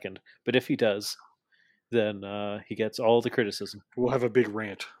for a second. But if he does, then he gets all the criticism. We'll have a big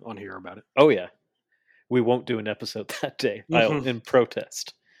rant on here about it. Oh yeah. We won't do an episode that day. I'll in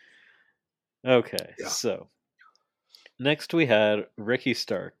protest. Okay, Yeah. So next we had Ricky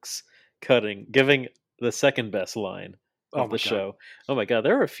Starks giving the second best line of the show. Oh my god,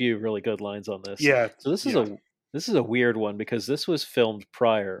 there are a few really good lines on this. Yeah. So this is a weird one because this was filmed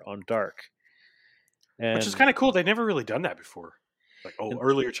prior on Dark. Which is kind of cool. They've never really done that before. Like,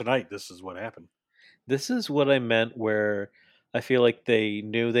 earlier tonight, this is what happened. This is what I meant where I feel like they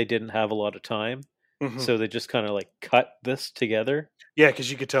knew they didn't have a lot of time. Mm-hmm. So they just kind of like cut this together. Yeah,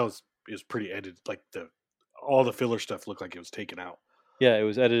 because you could tell it was pretty edited. Like all the filler stuff looked like it was taken out. Yeah, it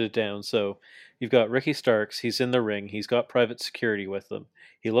was edited down. So you've got Ricky Starks. He's in the ring. He's got private security with him.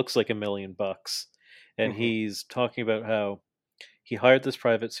 He looks like $1 million. And he's talking about how he hired this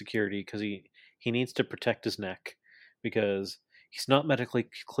private security because he needs to protect his neck because he's not medically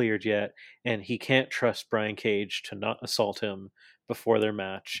cleared yet. And he can't trust Brian Cage to not assault him before their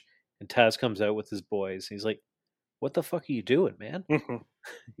match. And Taz comes out with his boys. He's like, "What the fuck are you doing, man?" Mm-hmm.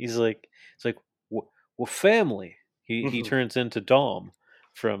 He's like, "Well, family." He turns into Dom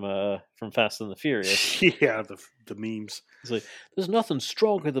from Fast and the Furious. Yeah, the memes. He's like, "There's nothing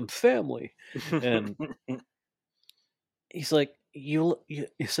stronger than family," and he's like, "You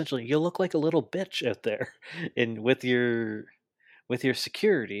essentially you look like a little bitch out there, and with your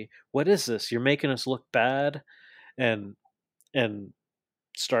security. What is this? You're making us look bad," and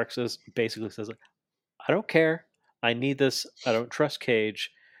Stark basically says, "I don't care. I need this. I don't trust Cage.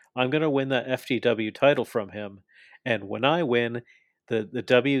 I'm going to win that FTW title from him. And when I win, the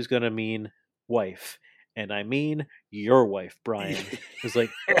W is going to mean wife. And I mean your wife, Brian." It's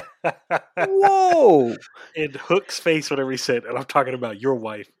like, whoa! And Hook's face, whenever he said, and I'm talking about your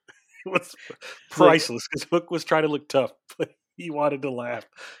wife, it was priceless because Hook was trying to look tough. But He wanted to laugh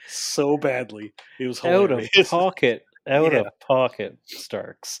so badly. It was Out of hilarious. pocket, out Yeah. of pocket,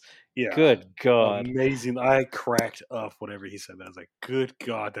 Starks. Yeah. Good God. Amazing. I cracked up whenever he said that. I was like, good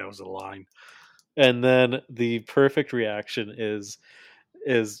God, that was a line. And then the perfect reaction is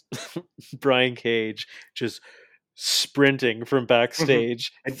Brian Cage just sprinting from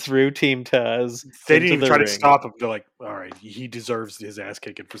backstage And through Team Taz they into didn't even the try to ring. stop him. They're like, all right, he deserves his ass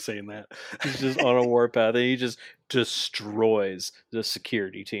kicking for saying that. He's just on a warpath, and he just destroys the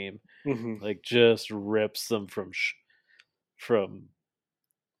security team. Mhm. Like, just rips them from.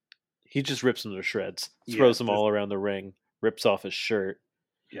 He just rips them to shreds, throws them all around the ring, rips off his shirt.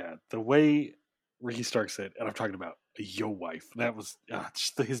 Yeah, the way Ricky Stark said, and I'm talking about yo wife. That was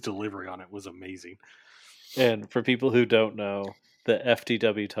just his delivery on it was amazing. And for people who don't know, the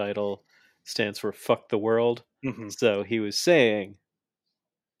FTW title stands for "Fuck the World." Mm-hmm. So he was saying,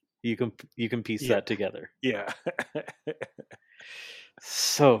 you can piece that together. Yeah.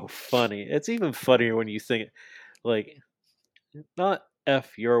 So funny. It's even funnier when you think, like, not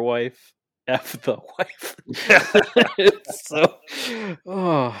F your wife, F the wife. It's so,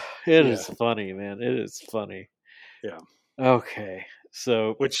 it is funny, man. It is funny. Yeah. Okay,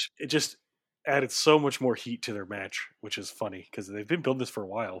 so which it just added so much more heat to their match, which is funny because they've been building this for a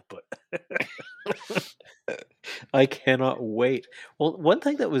while. But I cannot wait. Well, one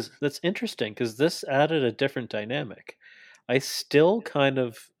thing that's interesting because this added a different dynamic. I still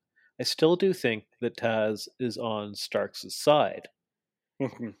do think that Taz is on Starks' side,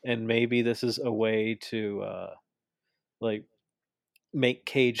 and maybe this is a way to like make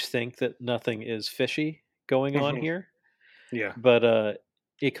Cage think that nothing is fishy going on here. Yeah, but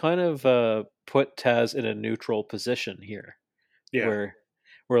it kind of put Taz in a neutral position here, where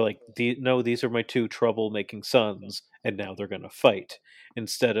we're like, these are my two troublemaking sons, and now they're going to fight.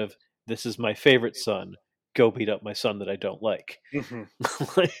 Instead of, this is my favorite son, go beat up my son that I don't like.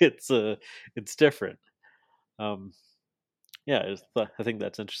 It's different. Yeah, I think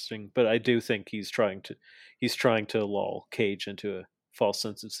that's interesting, but I do think he's trying to lull Cage into a false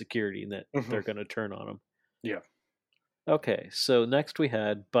sense of security, and that they're going to turn on him. Yeah. Okay, so next we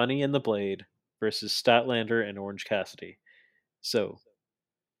had Bunny and the Blade versus Statlander and Orange Cassidy. So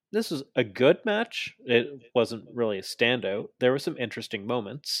this was a good match. It wasn't really a standout. There were some interesting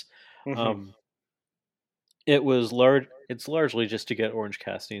moments. It was large. It's largely just to get Orange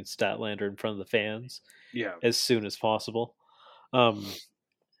Cassidy and Statlander in front of the fans, as soon as possible.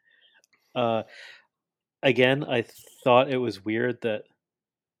 Again, I thought it was weird that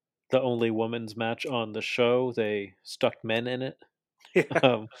the only women's match on the show, they stuck men in it.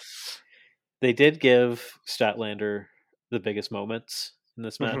 They did give Statlander the biggest moments in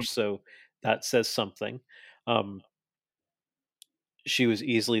this match, so that says something. She was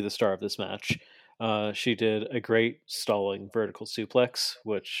easily the star of this match. She did a great stalling vertical suplex,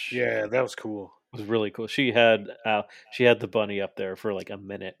 which that was cool. Was really cool. She had the bunny up there for like a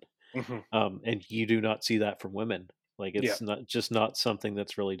minute, and you do not see that from women. Like, it's not something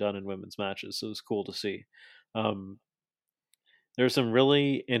that's really done in women's matches. So it was cool to see. There's some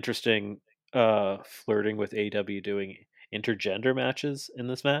really interesting flirting with AW doing intergender matches in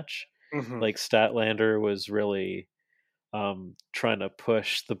this match. Like, Statlander was really trying to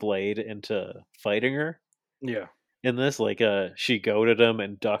push the Blade into fighting her. Yeah. In this, like, she goaded him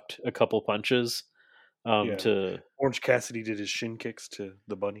and ducked a couple punches. To Orange Cassidy did his shin kicks to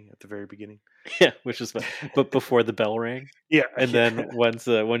the bunny at the very beginning. Yeah, which is fun. But before the bell rang. Yeah. And then once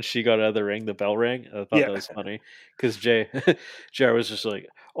she got out of the ring, the bell rang. I thought that was funny because JR was just like,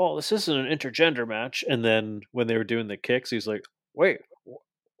 "Oh, this isn't an intergender match." And then when they were doing the kicks, he's like, "Wait,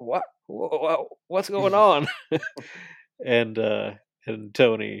 what? What's going on?" and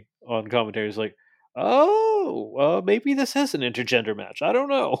Tony on commentary is like, "Oh, maybe this is an intergender match. I don't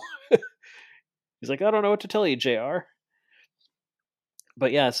know." He's like, "I don't know what to tell you, JR."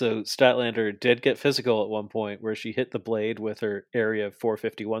 But yeah, so Statlander did get physical at one point where she hit the Blade with her Area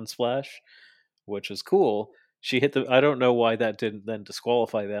 451 splash, which is cool. She hit I don't know why that didn't then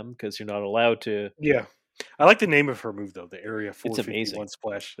disqualify them, because you're not allowed to. Yeah. I like the name of her move, though, the Area 451 451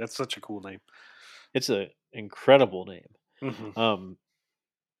 splash. That's such a cool name. It's an incredible name. And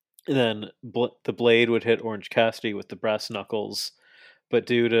then the Blade would hit Orange Cassidy with the brass knuckles, but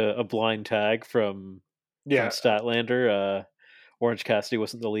due to a blind tag from Statlander, Orange Cassidy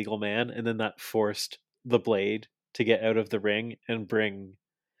wasn't the legal man, and then that forced the Blade to get out of the ring and bring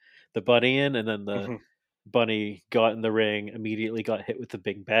the Bunny in, and then the Bunny got in the ring, immediately got hit with the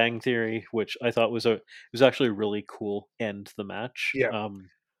Big Bang Theory, which I thought was actually a really cool end to the match. And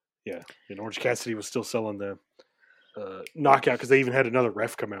Orange Cassidy was still selling the knockout, because they even had another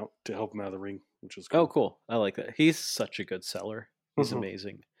ref come out to help him out of the ring which was Oh, cool. cool. I like that. He's such a good seller. He's Hmm.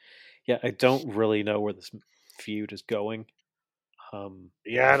 amazing. Yeah, I don't really know where this feud is going. Um,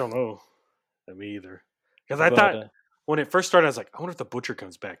 Yeah, I don't know. Me either. Because I but thought when it first started, I was like, I wonder if the Butcher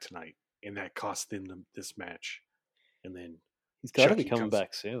comes back tonight, and that cost them this match. And then he's got to be Chucky coming comes.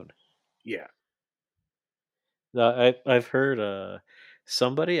 back soon. Yeah, I've heard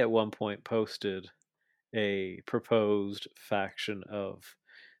somebody at one point posted a proposed faction of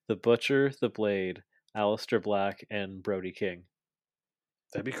the Butcher, the Blade, Aleister Black, and Brody King.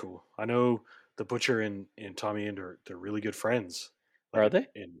 that'd be cool. I know the Butcher and Tommy End are they're really good friends, like Are they?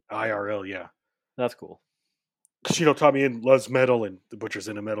 in IRL. Yeah, That's cool. because Tommy End loves metal, and the Butcher's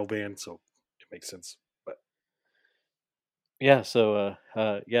in a metal band, so it makes sense. But Yeah. So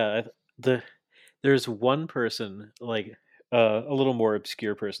yeah, there's one person like a little more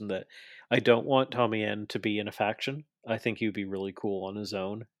obscure person that I don't want Tommy N to be in a faction. I think he would be really cool on his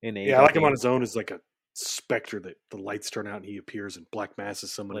own in yeah, I like him on AEW. his own as like a specter that the lights turn out and he appears and black mass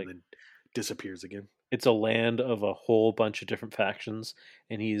is someone and Like then disappears again. it's a land of a whole bunch of different factions,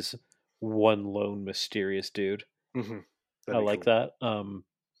 and he's one lone mysterious dude. Hmm. I That'd be like cool. that.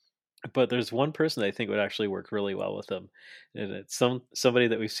 But there's one person that I think would actually work really well with him, and it's somebody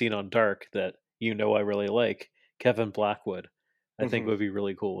that we've seen on Dark that I really like, Kevin Blackwood. I think Hmm. would be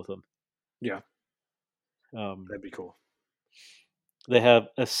really cool with him. Yeah, Um, that'd be cool. they have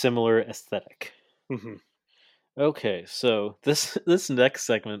a similar aesthetic. Hmm. Okay, so this next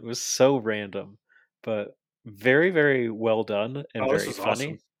segment was so random, but very very well done and Oh, this very was awesome.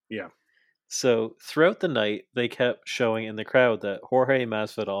 funny. Yeah. So throughout the night, they kept showing in the crowd that Jorge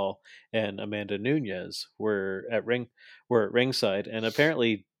Masvidal and Amanda Nunez were at ringside, and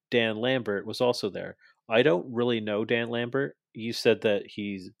apparently Dan Lambert was also there. I don't really know Dan Lambert. You said that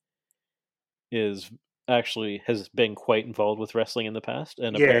he is actually has been quite involved with wrestling in the past,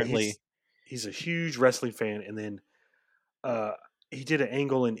 and Yeah, apparently, he's a huge wrestling fan, and then uh, he did an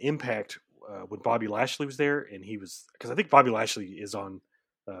angle in Impact when Bobby Lashley was there, and he was because I think Bobby Lashley is on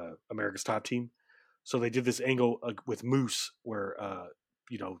America's Top Team, so they did this angle with Moose where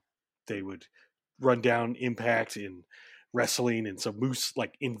you know they would run down Impact in wrestling, and so Moose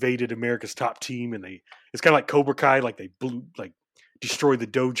like invaded America's Top Team, and they it's kind of like Cobra Kai, like they blew like destroyed the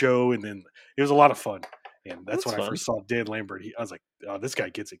dojo, and then it was a lot of fun. And that's that's when I fun. first saw Dan Lambert. I was like, "Oh, this guy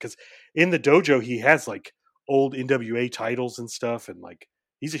gets it." Because in the dojo, he has like old NWA titles and stuff, and like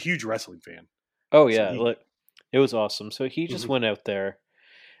he's a huge wrestling fan. Oh So yeah, he, look, it was awesome. So he just mhm. went out there,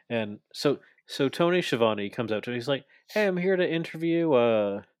 and so Tony Schiavone comes out to him. He's like, "Hey, I'm here to interview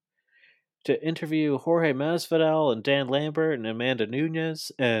Jorge Masvidal and Dan Lambert and Amanda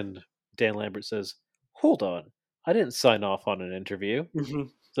Nunez." And Dan Lambert says, "Hold on, I didn't sign off on an interview. Hmm.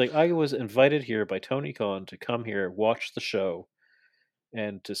 It's like I was invited here by Tony Khan to come here, watch the show,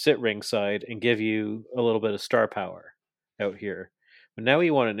 and to sit ringside and give you a little bit of star power out here. But now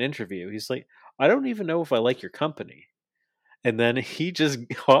you want an interview." He's like, "I don't even know if I like your company." And then he just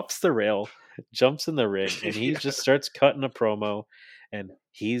hops the rail, jumps in the ring, and he Yeah. just starts cutting a promo. And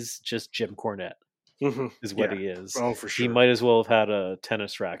he's just Jim Cornette, Hmm. is what Yeah. he is. Oh, for He sure. might as well have had a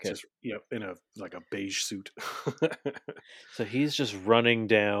tennis racket. Just in a like a beige suit. So he's just running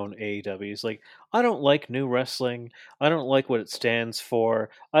down AEW. He's like, "I don't like new wrestling. I don't like what it stands for.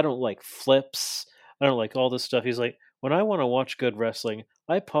 I don't like flips. I don't like all this stuff." He's like, "When I want to watch good wrestling,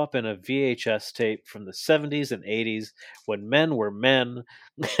 I pop in a VHS tape from the 70s and 80s when men were men."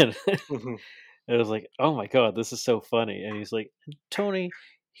 And Hmm. it was like, "Oh my god, this is so funny." And he's like, "Tony,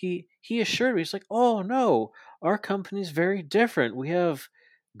 he assured me, he's like, oh no, our company's very different. We have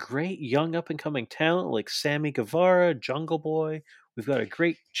great young up and coming talent like Sammy Guevara, Jungle Boy. We've got a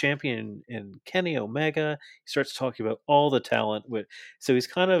great champion in Kenny Omega." He starts talking about all the talent so he's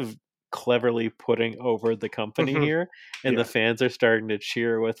kind of cleverly putting over the company Hmm. here, and the Yeah. fans are starting to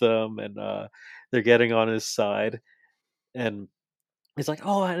cheer with him, and they're getting on his side. And he's like,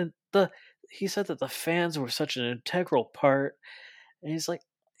 "Oh, and he said that the fans were such an integral part." And he's like,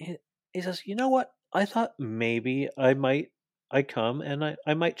 he, he says, "You know what? I thought maybe I come and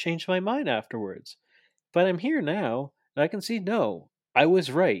I might change my mind afterwards. But I'm here now, and I can see no, I was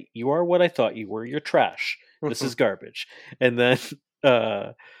right. You are what I thought you were. You're trash. This Hmm. is garbage." And then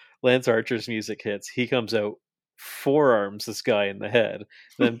uh, Lance Archer's music hits. He comes out, forearms this guy in the head,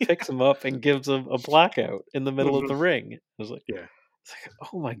 then picks him up and gives him a blackout in the middle of Hmm. the ring. Yeah. It's like,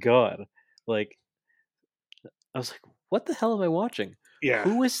 oh my god! Like I was like, what the hell am I watching? Yeah.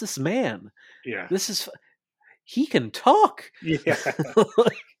 Who is this man? Yeah. This is he can talk. Yeah.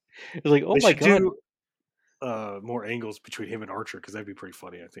 It's like, oh They my should god. do more angles between him and Archer because that'd be pretty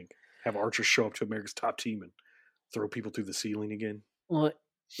funny. I think have Archer show up to America's Top Team and throw people through the ceiling again. Well,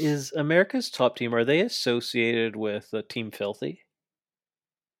 Is America's Top Team, are they associated with Team Filthy?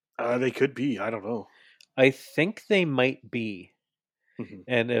 They could be. I don't know. I think they might be. Hmm.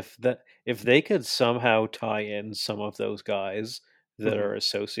 And if they could somehow tie in some of those guys that Hmm. are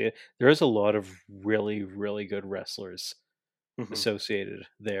associated, there is a lot of really, really good wrestlers Hmm. associated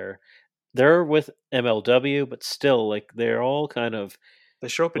there. They're with MLW, but still, like they're all kind of They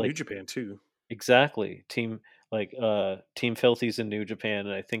show up in New like Japan too. exactly Team Filthy's in New Japan,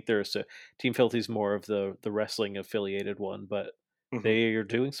 and I think there's a Team Filthy's more of the wrestling affiliated one, but Hmm. they are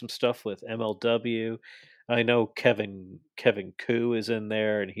doing some stuff with MLW. I know Kevin Koo is in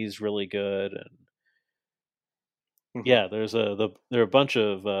there, and he's really good. And Hmm. yeah, there are a bunch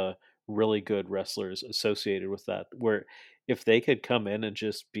of really good wrestlers associated with that. Where if they could come in and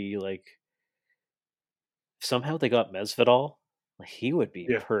just be like somehow they got Mesvidal, like he would be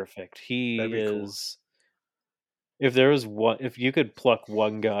Yeah, perfect. He that'd be cool. is if there was one if you could pluck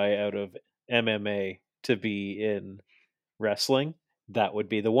one guy out of MMA to be in wrestling, that would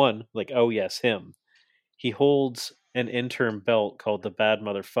be the one. Like, oh yes, him. He holds an interim belt called the Bad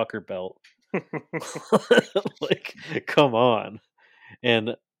Motherfucker belt. Like, come on.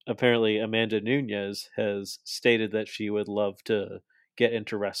 And apparently Amanda Nunez has stated that she would love to get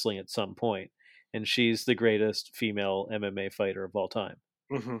into wrestling at some point, and she's the greatest female MMA fighter of all time.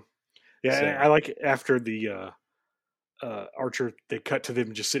 Hmm. Yeah, and I So like after the Archer, they cut to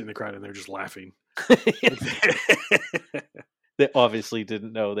them just sitting in the crowd and they're just laughing. they obviously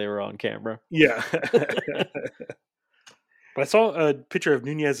didn't know they were on camera. Yeah. But I saw a picture of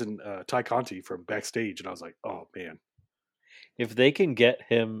Nunez and Ty Conti from backstage, and I was like, "Oh man!" If they can get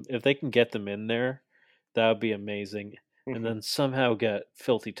him, if they can get them in there, that would be amazing. And Hmm. then somehow get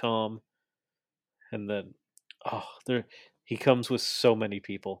Filthy Tom, and then there he comes with so many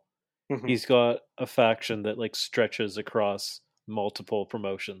people. Hmm. He's got a faction that like stretches across multiple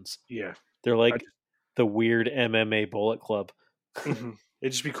promotions. Yeah, They're I like just, the weird MMA Bullet Club. hmm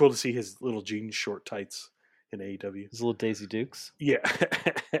it'd just be cool to see his little jeans, short tights in AEW. His little Daisy Dukes. Yeah.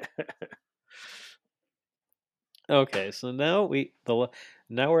 Okay, so now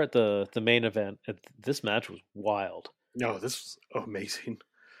we're at the main event. This match was wild. No, this was amazing.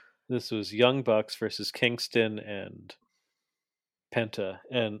 This was Young Bucks versus Kingston and Penta.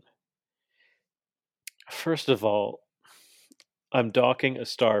 And first of all, I'm docking a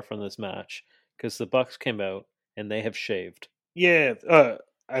star from this match because the Bucks came out and they have shaved. Yeah,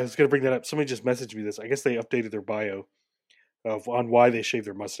 I was gonna bring that up. Somebody just messaged me this. I guess they updated their bio of on why they shave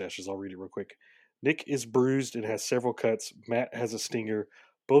their mustaches. I'll read it real quick. Nick is bruised and has several cuts. Matt has a stinger.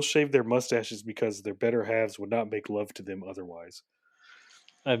 Both shaved their mustaches because their better halves would not make love to them otherwise.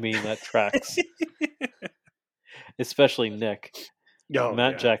 I mean, that tracks, especially Nick. Oh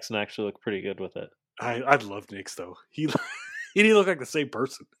Matt yeah, Jackson actually looked pretty good with it. I love Nick's though. He didn't look like the same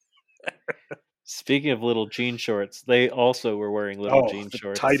person. Speaking of little jean shorts, they also were wearing little Oh, jean the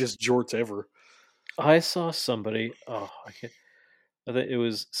shorts. tightest jorts ever. I saw somebody. I think it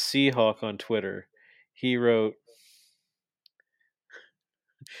was Seahawk on Twitter. He wrote,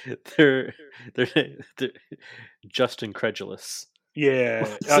 "They're they're just incredulous." Yeah,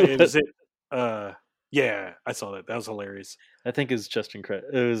 So it was it. Uh, yeah, I saw that. That was hilarious. I think it's just incredible.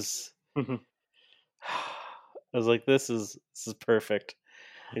 It was. Mhm. I was like, this is perfect.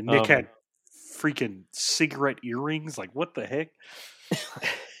 And Nick Um, had freaking cigarette earrings. Like, what the heck?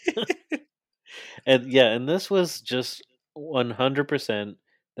 and yeah, and this was just 100%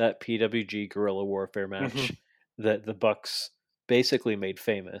 that PWG guerrilla warfare Hmm. match that the Bucks basically made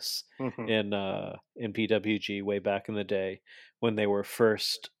famous Hmm. in PWG way back in the day when they were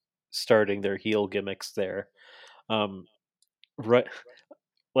first starting their heel gimmicks there. Um, right,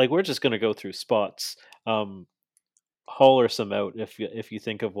 like we're just gonna go through spots. Holler some out if you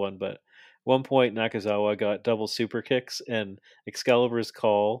think of one, but one point Nakazawa got double super kicks, and Excalibur's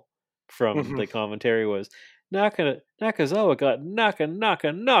call from Hmm. the commentary was Nakazawa got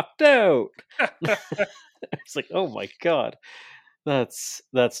knocked out. It's like, oh my god, that's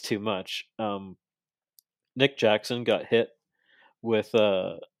too much. Nick Jackson got hit with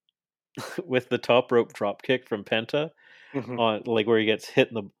with the top rope drop kick from Penta Hmm. on like where he gets hit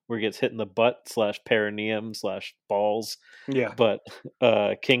in the butt slash perineum slash balls, Yeah. but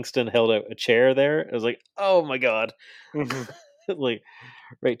Kingston held out a chair there. I was like, oh my god, Hmm. like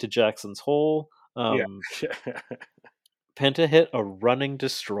right to Jackson's hole. Yeah. Penta hit a running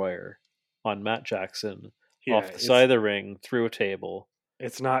destroyer on Matt Jackson Yeah. off the side of the ring through a table.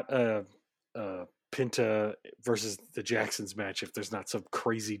 It's not a Pinta versus the Jacksons match if there's not some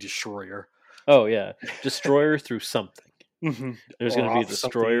crazy destroyer. Oh yeah, destroyer through something. Hmm. There's Or going to be a off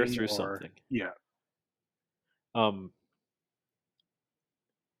destroyer something, through or something. yeah. Um,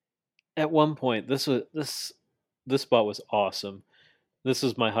 at one point, this spot was awesome. This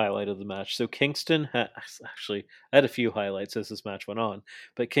is my highlight of the match. So Kingston actually, I had a few highlights as this match went on,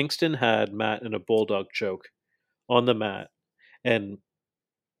 but Kingston had Matt in a bulldog choke on the mat, and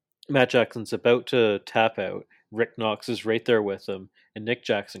Matt Jackson's about to tap out. Rick Knox is right there with him, and Nick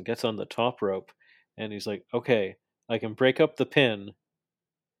Jackson gets on the top rope, and he's like, "Okay, I can break up the pin,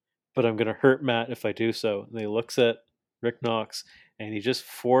 but I'm going to hurt Matt if I do so." And he looks at Rick Knox, and he just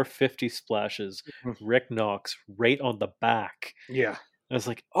 450 splashes Rick Knox right on the back. Yeah. I was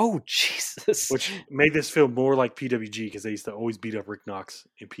like, "Oh Jesus!" Which made this feel more like PWG because they used to always beat up Rick Knox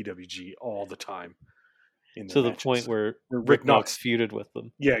in PWG all the time. To the point where Rick Knox feuded with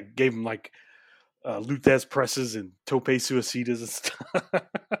them. Yeah, gave him like Luthez presses and tope suicidas and stuff.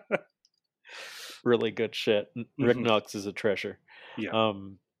 Really good shit. Rick Knox is a treasure. Yeah.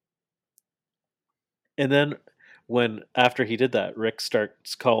 And then after he did that, Rick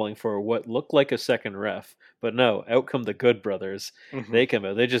starts calling for what looked like a second ref, but no, out come the Good Brothers. They come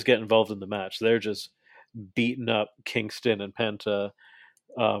out. They just get involved in the match. They're just beating up Kingston and Penta.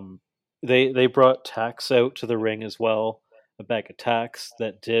 They brought Tax out to the ring as well, a bag of Tax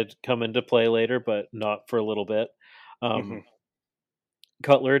that did come into play later, but not for a little bit.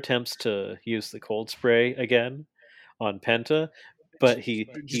 Cutler attempts to use the cold spray again on Penta, but he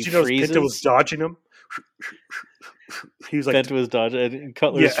freezes. Penta was dodging him? He was like, Penta was dodging, and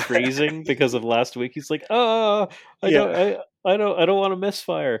Cutler's freezing because of last week. He's like, "Oh, I don't want to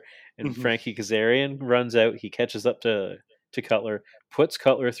misfire." And Frankie Kazarian runs out. He catches up to Cutler, puts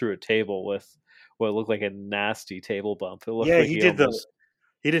Cutler through a table with what looked like a nasty table bump. It looked like he did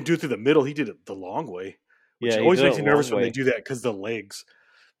he didn't do it through the middle. He did it the long way. Which always makes me nervous when they do that because the legs.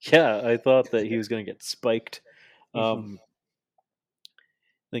 Yeah, I thought that he was going to get spiked. Then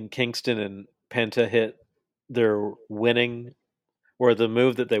Kingston and Penta hit their winning, or the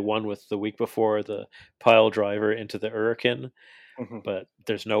move that they won with the week before, the pile driver into the Hurricane. But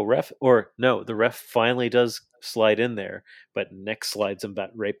there's no ref, or no, the ref finally does slide in there, but Nick slides him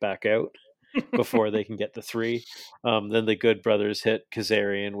right back out before they can get the 3. Then the Good Brothers hit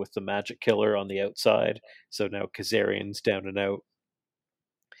Kazarian with the Magic Killer on the outside, so now Kazarian's down and out.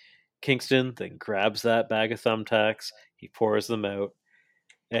 Kingston then grabs that bag of thumbtacks, he pours them out,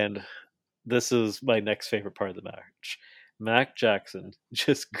 and this is my next favorite part of the match. Mac Jackson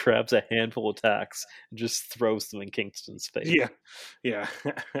just grabs a handful of tacks and just throws them in Kingston's face. Yeah.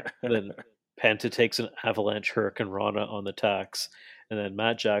 Then Penta takes an avalanche Hurricane Rana on the tacks, and then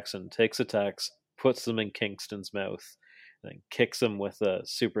Matt Jackson takes the tacks, puts them in Kingston's mouth, and then kicks him with a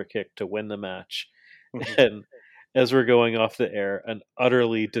super kick to win the match. And as we're going off the air, an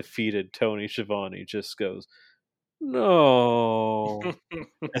utterly defeated Tony Schiavone just goes, "No,"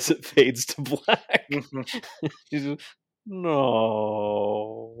 as it fades to black. He's just,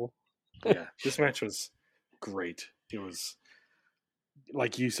 "No." Yeah, this match was great. It was,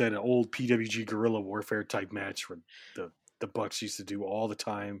 like you said, an old PWG guerrilla warfare type match where the Bucks used to do all the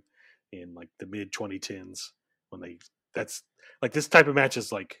time in like the mid 2010s when that's like this type of match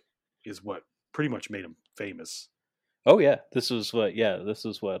is what pretty much made them famous. Oh yeah, this is what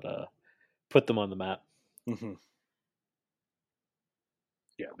put them on the map.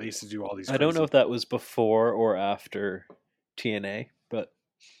 Yeah, they used to do all these. I don't know if that was before or after TNA, but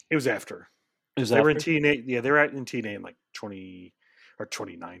it was after. They were in TNA. Yeah, they were in TNA in like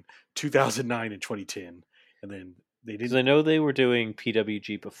 2009 and 2010, and then they didn't. I know they were doing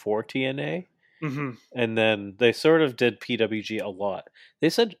PWG before TNA, and then they sort of did PWG a lot.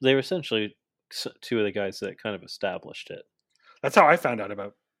 They said they were essentially 2 of the guys that kind of established it. That's how I found out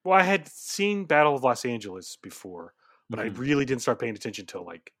about. Well, I had seen Battle of Los Angeles before, but I really didn't start paying attention until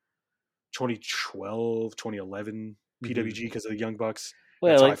like 2012, 2011 PWG because of the Young Bucks.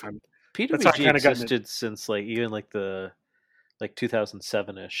 Well, like PWG existed since like even like the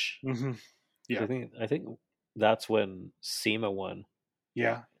 2007-ish. Yeah, I think that's when SEMA won.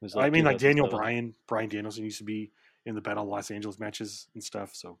 Yeah, I mean like Brian Danielson used to be in the Battle of Los Angeles matches and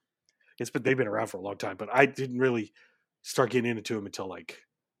stuff. So they've been around for a long time, but I didn't really start getting into them until like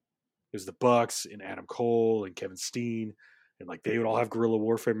it was the Bucks and Adam Cole and Kevin Steen, and like they would all have guerrilla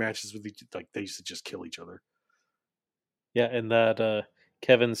warfare matches with like they used to just kill each other. Yeah, and that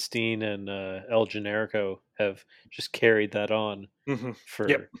Kevin Steen and El Generico have just carried that on for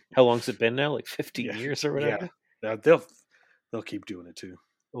how long's it been now? Like 50 years or whatever. Yeah, they'll keep doing it too.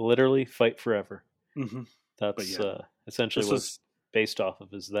 Literally fight forever. That's essentially what's based off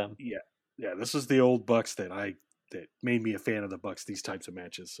of is them. Yeah. This is the old Bucks that made me a fan of the Bucks. These types of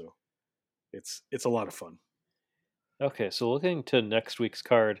matches, so it's a lot of fun. Okay, so looking to next week's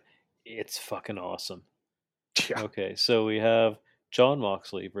card, it's fucking awesome. Yeah. Okay, so we have John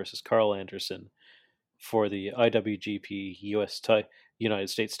Moxley versus Carl Anderson for the IWGP United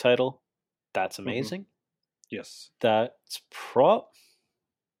States title. That's amazing. Yes. That's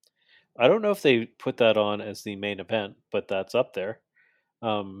I don't know if they put that on as the main event, but that's up there.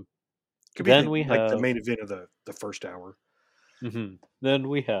 Could be Then the, we like the have main event of the first hour. Then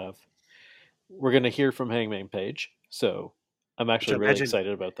we're going to hear from Hangman Page, so I'm Which I actually really imagine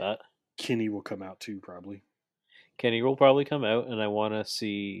excited about that. Kenny will come out too, probably. Kenny will probably come out, and I want to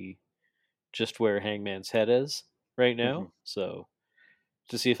see just where Hangman's head is right now. So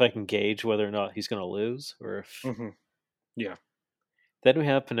to see if I can gauge whether or not he's going to lose, or if. Yeah. Then we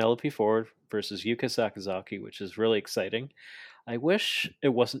have Penelope Ford versus Yuka Sakazaki, which is really exciting. I wish it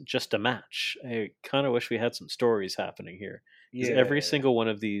wasn't just a match. I kind of wish we had some stories happening here. Because every single one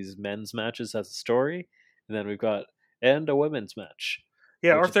of these men's matches has a story, and then we've got a women's match.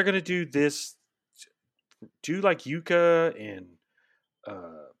 Yeah, or if they're gonna do this, do like Yuka and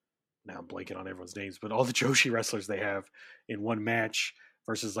now I'm blanking on everyone's names, but all the Joshi wrestlers they have in one match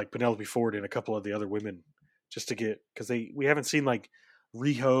versus like Penelope Ford and a couple of the other women, just to get, because we haven't seen like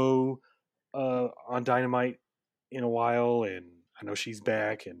Riho on Dynamite in a while, and I know she's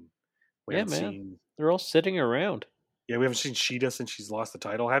back, and we haven't seen. They're all sitting around. Yeah, we haven't seen Sheeta since she's lost the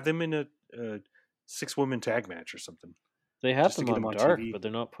title. Have them in a 6-woman tag match or something. They have them on Dark, TV. But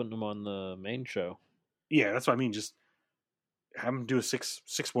they're not putting them on the main show. Yeah, that's what I mean. Just have them do a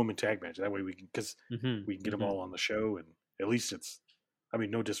 6-woman tag match. That way we can, because we can get them all on the show, and at least it's. I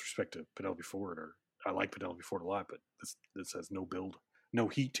mean, no disrespect to Penelope Ford, or I like Penelope Ford a lot, but this has no build, no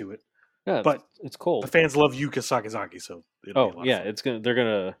heat to it. Yeah, but it's cold. The fans love Yuka Sakazaki, so it'll be a lot of fun. They're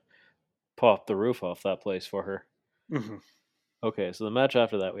gonna pop the roof off that place for her. Okay, so the match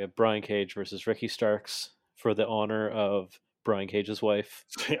after that, we have Brian Cage versus Ricky Starks for the honor of Brian Cage's wife.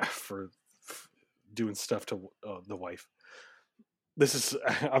 Yeah, for doing stuff to the wife.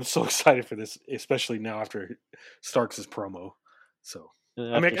 I'm so excited for this, especially now after Starks' promo. So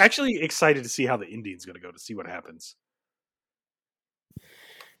I'm actually excited to see how the Indian's going to go, to see what happens.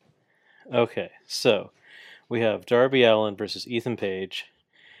 Okay, so we have Darby Allin versus Ethan Page,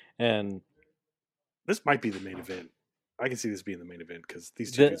 and this might be the main event. I can see this being the main event because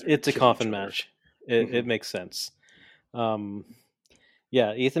these two dudes are it's a coffin match. It makes sense.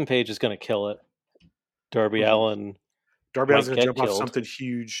 Yeah, Ethan Page is going to kill it. Darby Allin's going to jump off something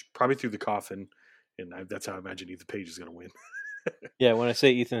huge, probably through the coffin, and that's how I imagine Ethan Page is going to win. Yeah, when I say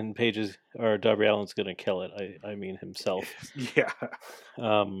Ethan Page or Darby Allin's going to kill it, I mean himself. Yeah.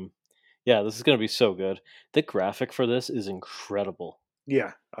 Yeah, this is going to be so good. The graphic for this is incredible.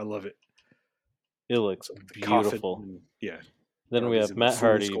 Yeah, I love it. It looks beautiful. Yeah. Then we have Matt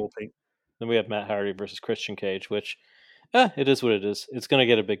Hardy. Then we have Matt Hardy versus Christian Cage, which, it is what it is. It's going to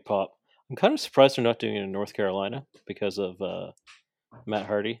get a big pop. I'm kind of surprised they're not doing it in North Carolina because of Matt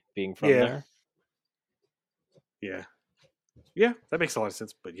Hardy being from there. Yeah. Yeah, that makes a lot of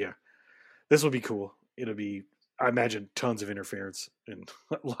sense. But yeah, this will be cool. It'll be, I imagine, tons of interference and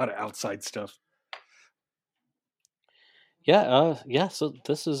a lot of outside stuff. Yeah, so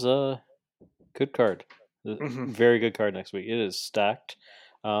this is a good card. Very good card next week. It is stacked.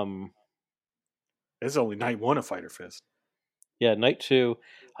 It's only night 1 of Fyter Fest. Yeah, night 2.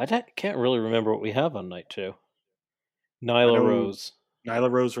 I can't really remember what we have on night 2. Nyla Rose.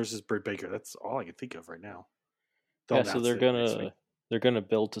 Nyla Rose versus Britt Baker. That's all I can think of right now. Yeah, so they're gonna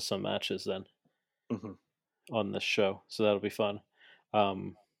build to some matches then on this show, so that'll be fun.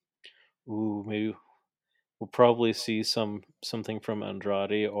 Maybe we'll probably see something from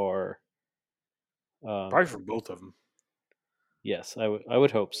Andrade or probably from both of them. Yes, I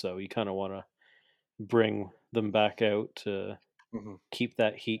would hope so. You kind of want to bring them back out to keep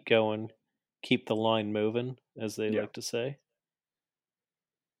that heat going, keep the line moving, as they like to say.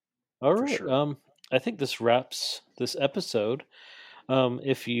 All right. Sure. I think this wraps this episode.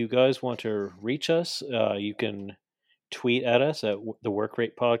 If you guys want to reach us, you can tweet at us at the Work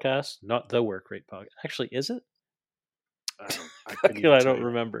Rate Podcast. Not the Work Rate Podcast. Actually, is it? I don't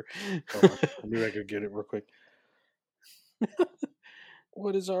remember. Maybe I could get it real quick.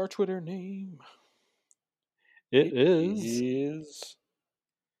 What is our Twitter name? It is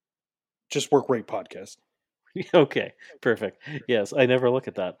just Work Rate Podcast. Okay, perfect. Yes, I never look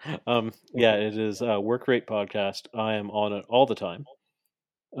at that. Yeah, it is Work Rate Podcast. I am on it all the time.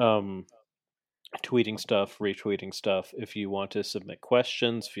 Tweeting stuff, retweeting stuff. If you want to submit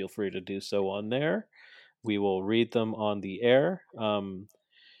questions, feel free to do so on there. We will read them on the air.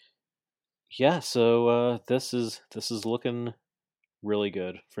 Yeah, so this is looking really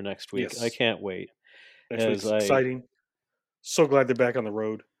good for next week. Yes. I can't wait. Next week's exciting. So glad they're back on the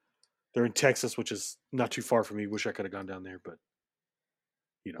road. They're in Texas, which is not too far from me. Wish I could have gone down there, but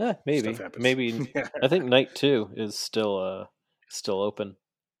Maybe. stuff happens. Maybe. I think night 2 is still open.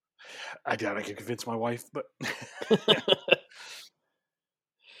 I doubt I can convince my wife, but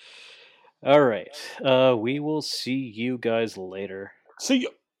All right. We will see you guys later. see you.